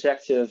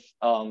subjective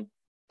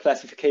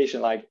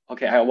classification like,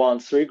 okay, I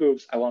want 3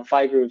 groups, I want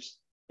 5 groups.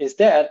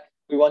 Instead,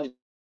 we want to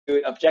do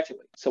it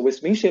objectively. So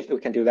with mean shift, we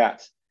can do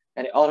that.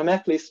 And it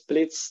automatically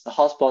splits the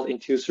hotspot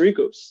into 3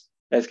 groups.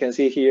 As you can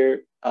see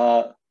here,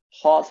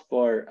 hot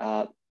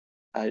for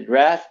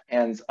red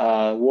and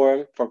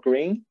warm for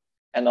green,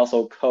 and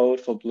also cold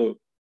for blue.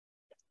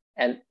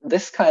 And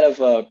this kind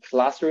of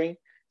clustering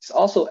is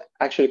also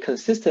actually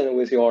consistent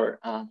with your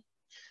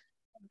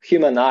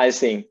human eye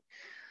seeing.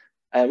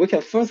 And we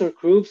can further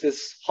group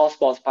these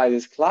hotspots by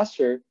this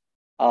cluster.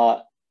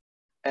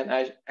 And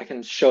I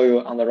can show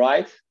you on the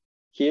right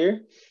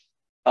here.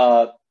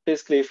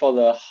 Basically, for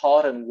the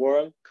hot and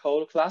warm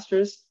cold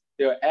clusters,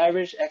 their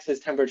average excess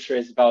temperature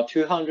is about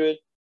 200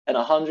 and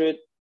 100,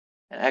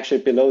 and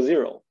actually below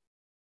 0.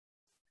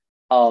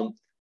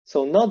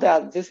 So note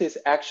that this is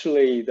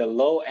actually the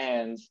low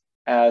end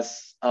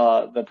as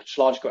the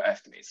pathological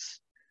estimates.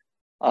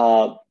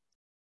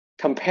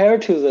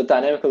 Compared to the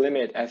dynamic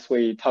limit, as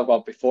we talked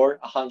about before,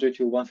 100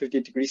 to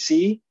 150 degrees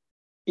C,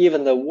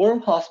 even the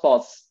warm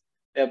hotspots,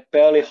 they're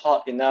barely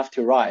hot enough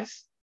to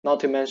rise, not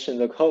to mention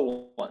the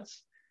cold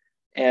ones.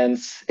 And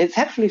it's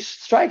actually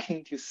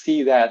striking to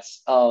see that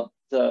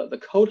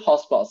the cold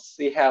hotspots,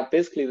 they have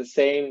basically the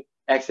same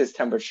excess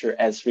temperature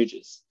as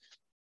ridges.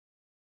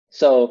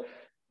 So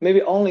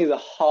maybe only the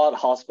hot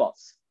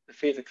hotspots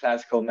fit the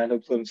classical mantle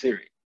plume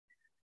theory.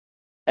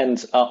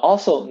 And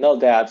also note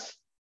that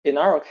in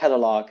our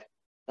catalog,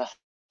 the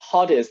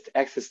hottest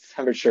excess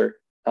temperature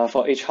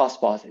for each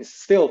hotspot is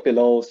still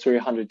below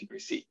 300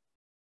 degrees C,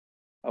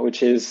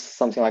 which is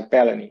something like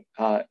Bellany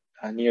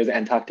near the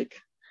Antarctic.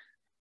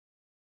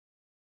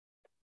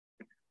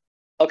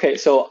 Okay,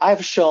 so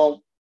I've shown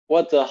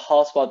what the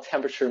hotspot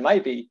temperature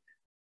might be,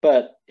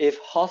 but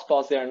if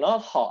hotspots they are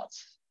not hot,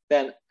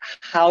 then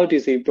how do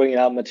they bring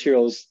out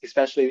materials,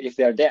 especially if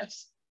they are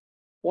dense?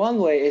 One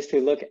way is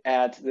to look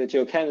at the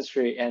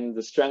geochemistry and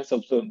the strength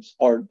of plumes,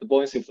 or the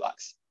buoyancy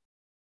flux.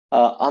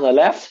 On the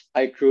left,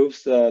 I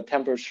grouped the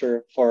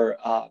temperature for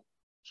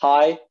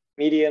high,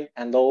 medium,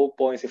 and low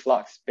buoyancy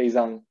flux based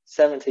on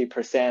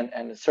 70%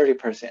 and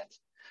 30%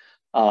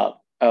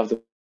 of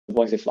the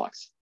buoyancy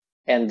flux.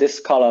 And this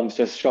column is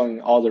just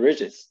showing all the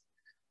ridges.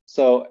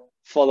 So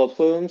for the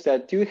plumes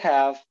that do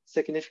have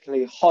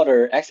significantly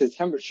hotter exit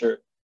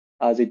temperature,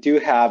 they do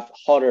have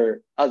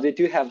higher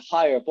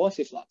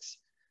buoyancy flux,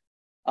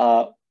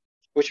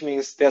 which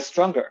means they're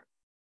stronger.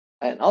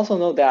 And also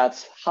know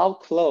that how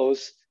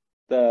close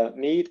the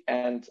mid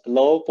and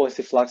low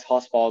buoyancy flux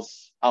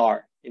hotspots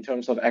are in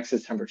terms of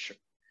exit temperature.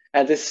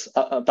 And this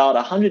about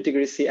 100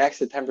 degrees C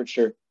exit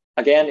temperature,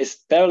 again, is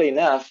barely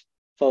enough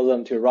for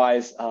them to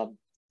rise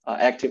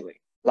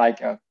actively,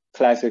 like a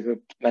classical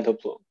mantle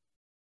plume.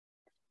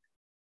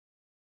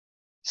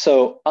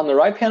 So on the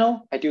right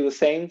panel, I do the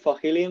same for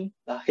helium,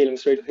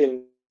 helium-3 to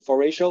helium-4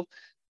 ratio.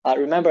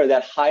 Remember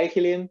that high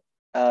helium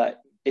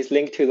is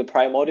linked to the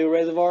primordial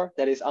reservoir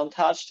that is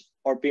untouched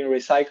or being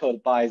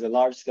recycled by the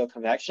large-scale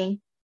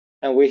convection.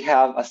 And we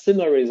have a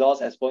similar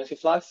result as buoyancy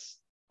flux.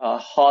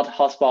 Hot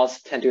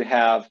hotspots tend to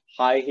have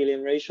high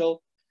helium ratio,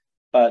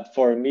 but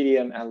for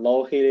medium and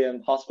low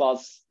helium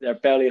hotspots, they're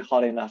barely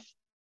hot enough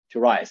to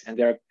rise, and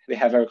they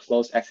have very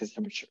close excess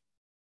temperature.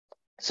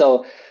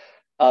 So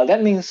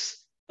that means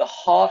the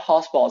hot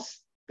hotspots,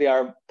 they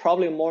are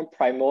probably more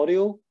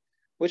primordial,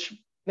 which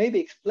may be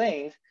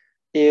explained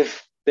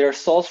if their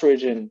source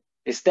region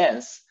is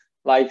dense,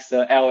 like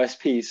the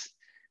LSPs.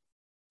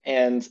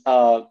 And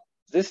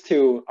these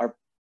two are,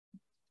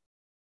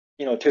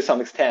 to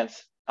some extent,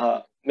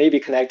 maybe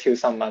connect to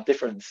some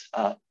different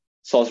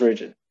source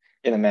region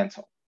in the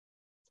mantle.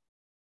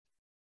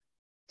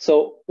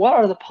 So what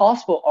are the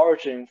possible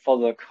origin for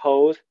the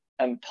cold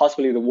and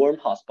possibly the warm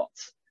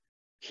hotspots?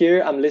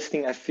 Here I'm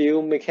listing a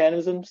few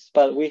mechanisms,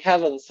 but we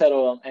haven't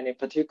settled on any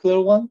particular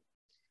one.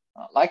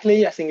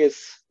 Likely, I think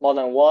it's more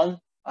than one,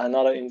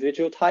 not an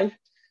individual type.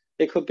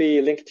 It could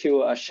be linked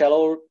to a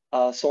shallow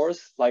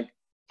source like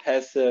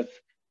passive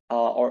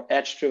or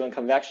edge-driven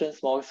convection,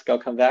 small-scale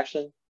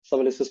convection,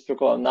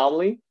 sublithospherical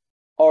anomaly,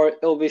 or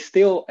it will be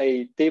still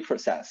a deep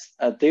process,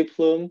 a deep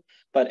plume,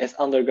 but it's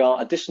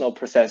undergone additional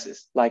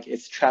processes, like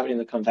it's trapped in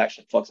the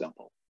convection, for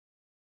example.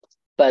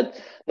 But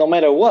no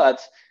matter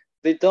what,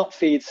 they don't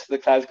fit the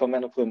classical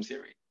mantle plume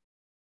theory.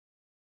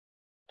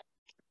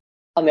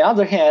 On the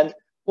other hand,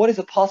 what is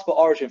a possible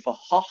origin for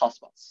hot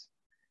hotspots?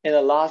 In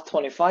the last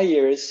 25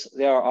 years,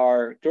 there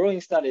are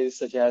growing studies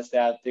suggest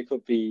that they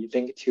could be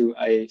linked to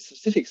a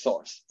specific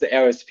source, the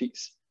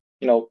LSPs.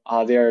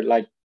 They're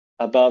like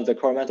above the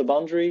core mantle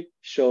boundary,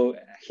 shown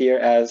here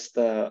as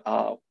the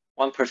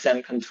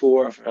 1%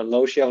 contour of a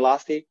low shear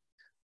velocity,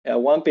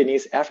 one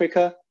beneath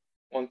Africa,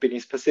 one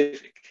beneath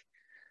Pacific.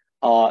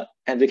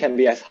 And they can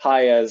be as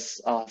high as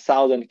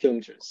 1,000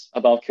 kilometers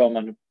above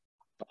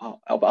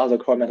the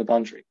core mantle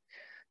boundary.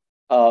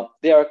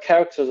 They are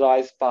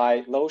characterized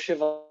by low shear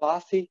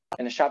velocity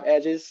and sharp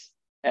edges,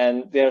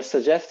 and they're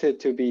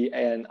suggested to be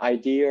an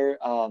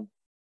ideal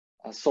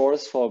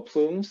source for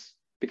plumes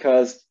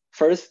because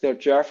first, their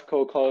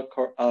geographical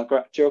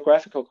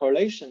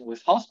correlation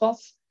with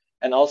hotspots,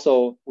 and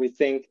also we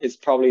think it's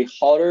probably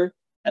hotter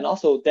and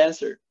also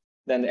denser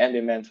than the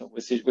ambient mantle,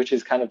 which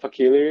is kind of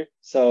peculiar.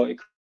 So it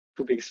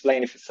could be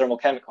explained if it's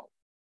thermochemical.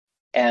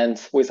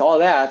 And with all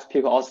that,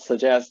 people also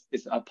suggest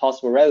it's a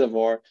possible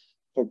reservoir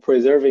for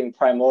preserving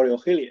primordial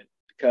helium,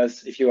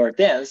 because if you are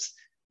dense,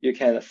 you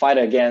can fight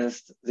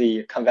against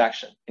the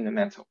convection in the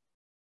mantle.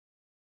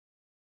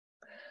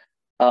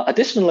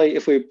 Additionally,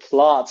 if we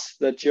plot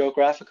the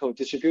geographical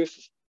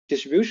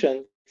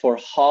distribution for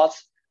hot,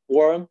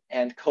 warm,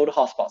 and cold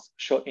hotspots,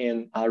 shown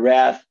in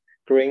red,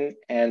 green,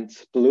 and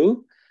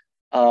blue,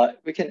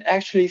 we can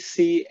actually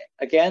see,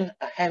 again,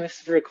 a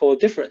hemispherical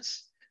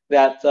difference,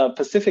 that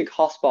Pacific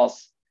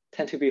hotspots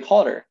tend to be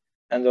hotter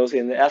than those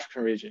in the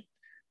African region.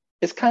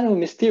 It's kind of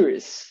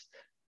mysterious.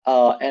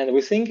 And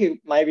we think it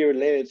might be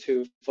related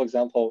to, for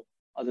example,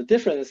 the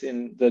difference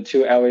in the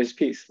two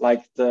LHPs,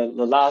 like the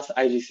last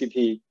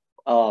IGCP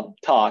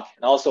talk,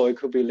 and also it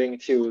could be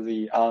linked to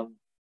the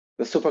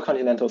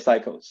supercontinental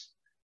cycles.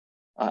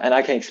 And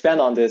I can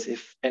expand on this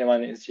if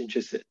anyone is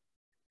interested.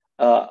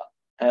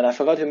 And I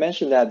forgot to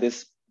mention that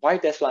this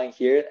white dashed line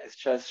here is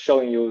just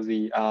showing you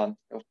the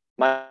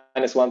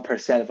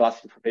 -1%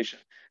 velocity propagation.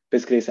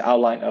 Basically, it's the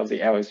outline of the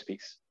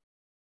LSPs.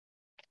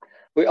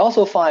 We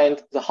also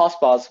find the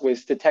hotspots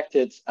with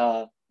detected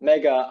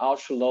mega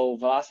ultra low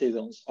velocity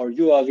zones, or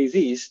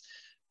ULVZs,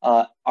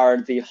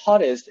 are the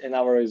hottest in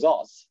our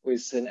results,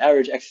 with an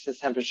average excess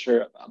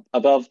temperature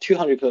above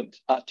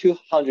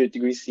 200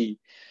 degrees C.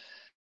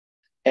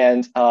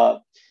 And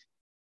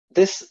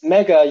this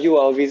mega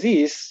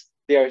ULVZs,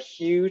 they are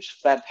huge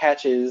flat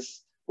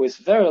patches with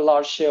very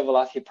large shear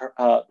velocity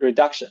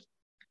reduction.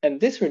 And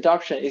this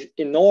reduction is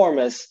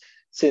enormous,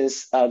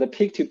 since the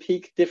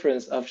peak-to-peak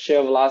difference of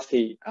shear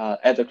velocity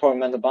at the chlorine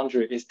mantle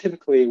boundary is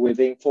typically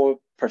within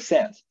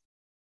 4%.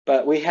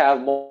 But we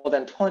have more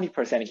than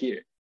 20%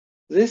 here.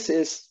 This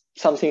is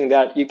something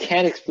that you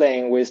can't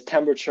explain with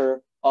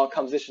temperature or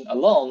composition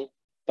alone,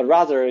 but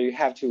rather you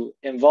have to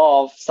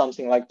involve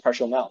something like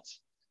partial melt,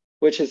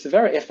 which is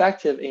very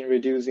effective in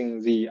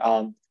reducing the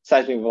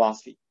seismic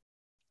velocity.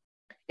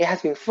 It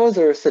has been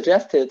further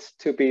suggested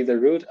to be the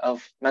root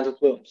of mantle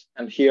plumes.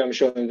 And here I'm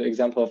showing the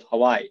example of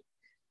Hawaii.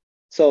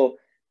 So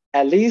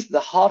at least the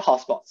hot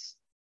hotspots,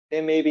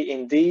 they may be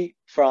indeed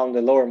from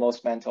the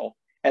lowermost mantle,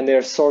 and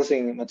they're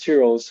sourcing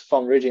materials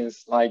from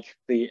regions like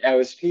the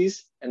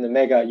LSPs and the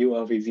mega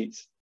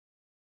ULVZs.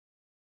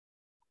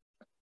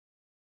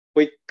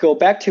 We go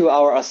back to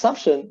our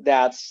assumption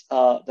that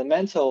the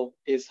mantle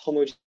is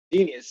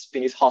homogeneous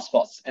beneath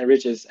hotspots and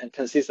ridges and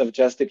consists of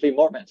just deeply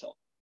more mantle.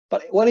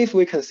 But what if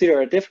we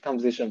consider a different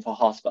composition for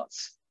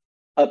hotspots?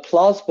 A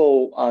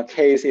plausible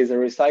case is a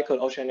recycled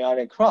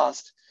oceanic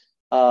crust,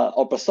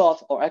 or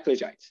basalt or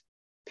eclogite.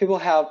 People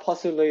have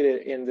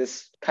postulated in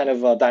this kind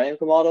of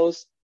dynamic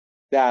models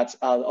that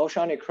the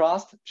oceanic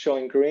crust,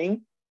 showing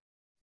green,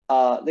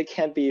 they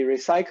can be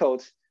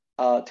recycled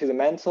to the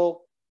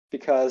mantle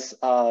because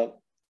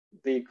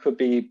they could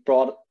be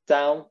brought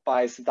down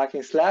by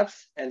subducting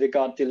slabs, and they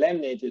got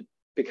delaminated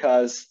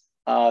because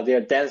they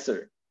are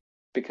denser,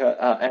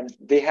 and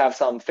they have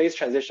some phase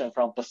transition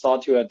from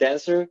basalt to a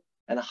denser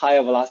and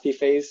higher velocity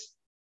phase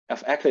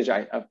of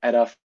eclogite at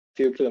a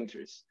few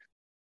kilometers.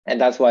 And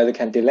that's why they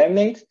can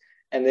delaminate,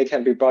 and they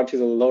can be brought to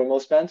the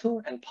lowermost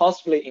mantle and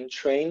possibly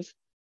entrained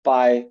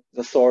by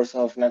the source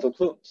of mantle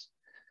plumes.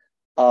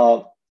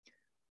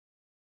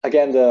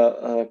 Again,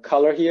 the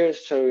color here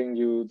is showing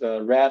you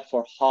the red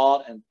for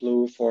hot and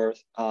blue for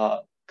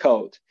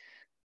cold.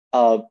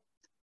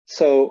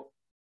 So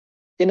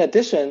in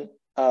addition,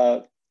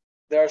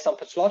 there are some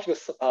pathological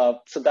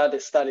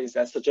studies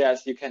that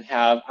suggest you can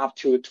have up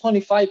to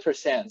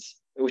 25%,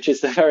 which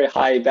is a very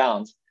high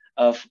bound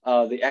of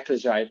the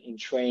eclogite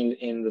entrained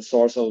in the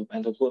source of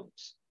mantle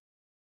plumes.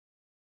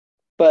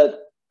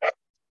 But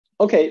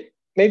okay,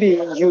 maybe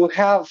you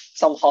have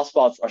some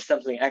hotspots or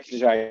sampling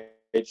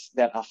eclogites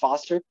that are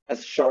faster,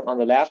 as shown on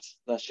the left,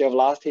 the shear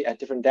velocity at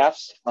different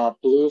depths,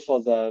 blue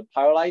for the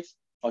pyrolite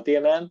or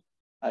DMM,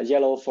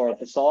 yellow for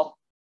basalt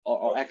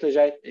or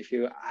eclogite if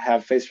you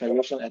have phase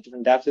transition at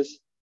different depths.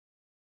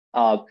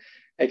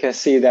 You can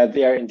see that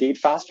they are indeed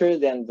faster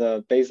than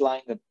the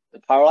baseline, the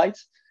pyrolite.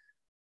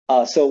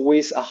 So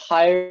with a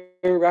higher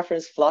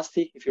reference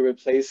velocity, if you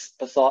replace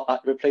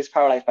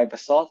pyrolite by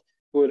basalt,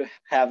 we would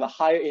have a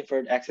higher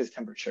inferred excess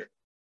temperature.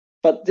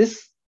 But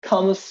this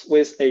comes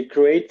with a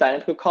great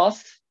dynamical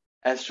cost,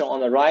 as shown on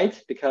the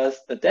right, because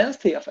the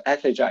density of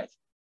eclogite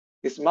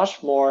is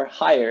much more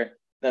higher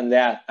than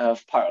that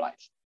of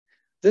pyrolite.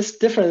 This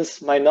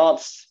difference might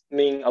not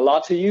mean a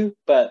lot to you,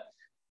 but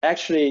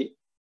actually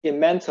in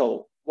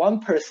mantle,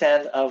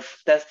 1%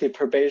 of density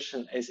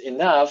perturbation is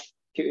enough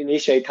to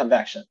initiate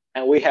convection.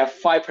 And we have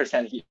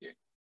 5% here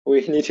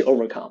we need to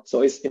overcome.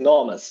 So it's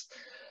enormous.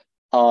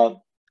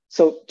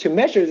 So to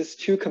measure these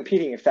two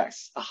competing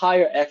effects, a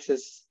higher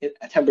excess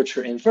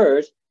temperature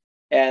inferred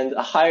and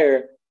a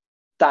higher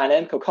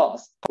dynamical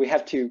cost, we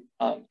have to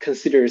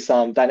consider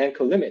some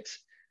dynamical limits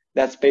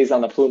that's based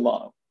on the plume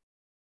model.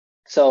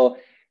 So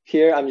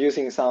here I'm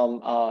using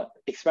some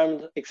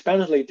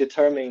experimentally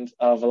determined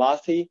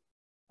velocity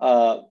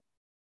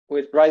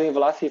with rising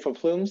velocity for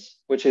plumes,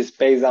 which is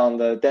based on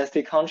the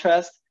density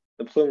contrast,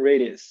 the plume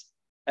radius,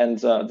 and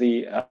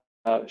the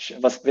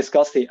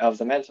viscosity of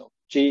the mantle.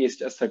 G is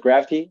just the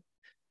gravity,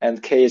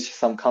 and K is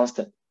some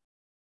constant.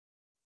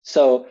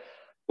 So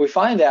we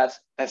find that,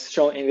 as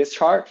shown in this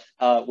chart,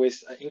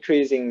 with an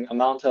increasing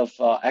amount of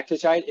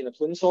eclogite in the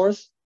plume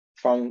source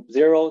from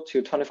 0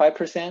 to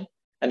 25%,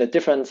 and a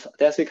different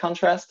density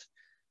contrast,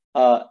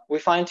 we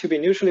find to be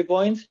neutrally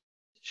buoyant,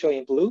 shown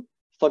in blue.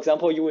 For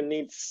example, you would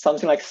need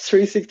something like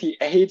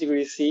 368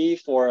 degrees C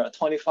for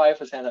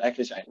 25% of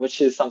eclogite,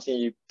 which is something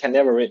you can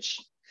never reach.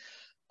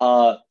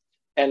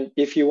 And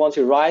if you want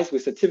to rise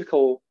with a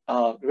typical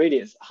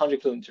radius,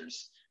 100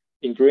 kilometers,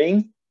 in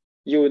green,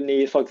 you would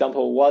need, for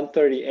example,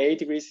 138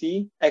 degrees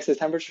C excess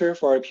temperature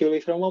for a purely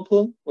thermal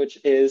plume, which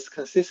is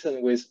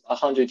consistent with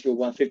 100 to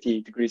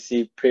 150 degrees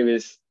C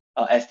previous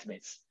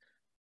estimates.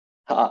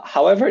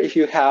 However, if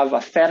you have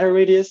a fatter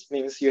radius,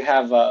 means you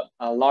have a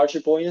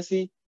larger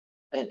buoyancy,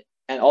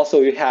 and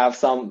also you have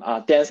some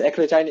dense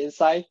eclogite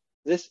inside,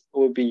 this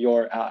will be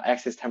your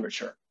excess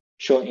temperature,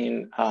 shown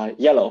in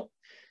yellow.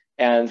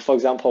 And for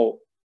example,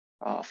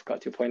 I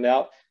forgot to point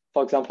out,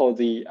 for example,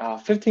 the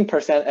 15%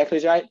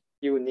 eclogite,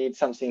 you would need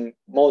something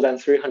more than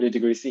 300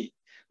 degrees C,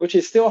 which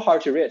is still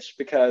hard to reach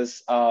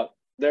because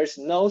there's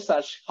no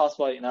such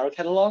hotspot in our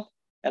catalog.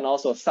 And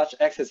also such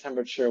excess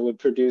temperature would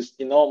produce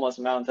enormous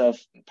amount of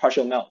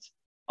partial melt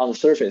on the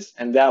surface,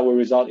 and that will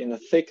result in a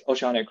thick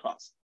oceanic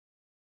crust.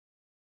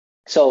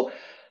 So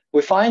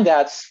we find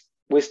that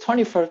with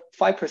 25%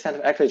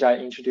 of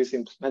eclogite introduced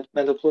in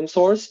mantle plume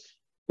source,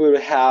 we will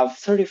have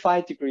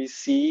 35 degrees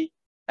C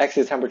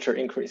excess temperature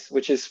increase,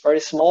 which is very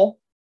small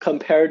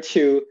compared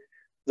to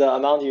the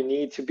amount you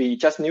need to be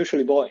just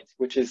neutrally buoyant,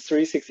 which is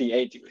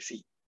 368 degrees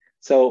C.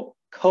 So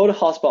cold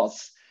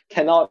hotspots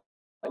cannot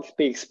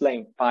be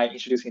explained by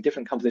introducing a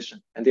different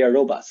composition, and they are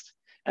robust.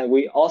 And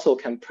we also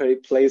can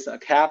place a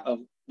cap of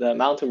the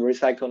amount of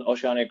recycled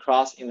oceanic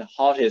crust in the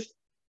hottest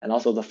and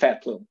also the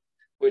fat plume,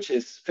 which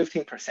is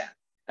 15%.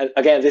 And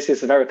again, this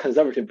is a very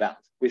conservative bound.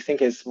 We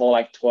think it's more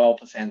like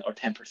 12% or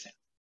 10%.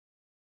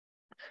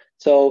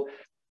 So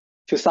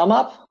to sum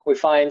up, we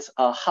find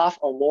half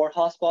or more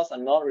hotspots are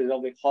not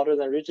resolving hotter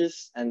than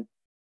ridges, and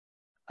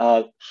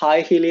high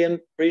helium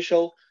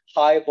ratio,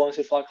 high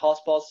buoyancy flux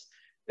hotspots,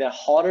 they're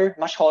hotter,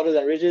 much hotter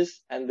than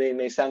ridges, and they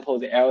may sample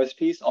the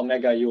LSPs or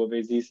mega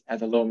UVZs at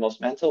the lowermost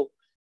mantle,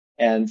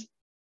 and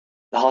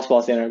the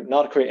hotspots are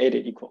not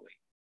created equally.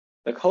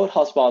 The cold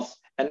hotspots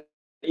and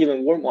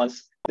even warm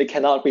ones, they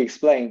cannot be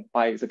explained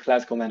by the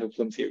classical mantle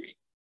plume theory.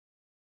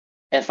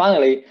 And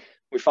finally,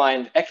 we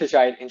find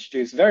eclogite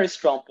introduce very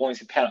strong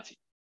buoyancy penalty,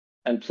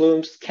 and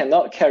plumes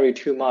cannot carry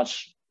too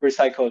much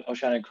recycled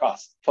oceanic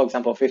crust, for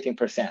example,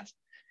 15%.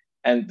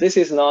 And this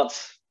is not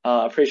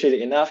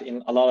appreciated enough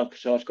in a lot of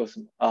petrological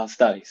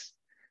studies.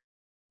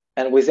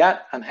 And with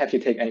that, I'm happy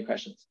to take any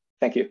questions.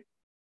 Thank you.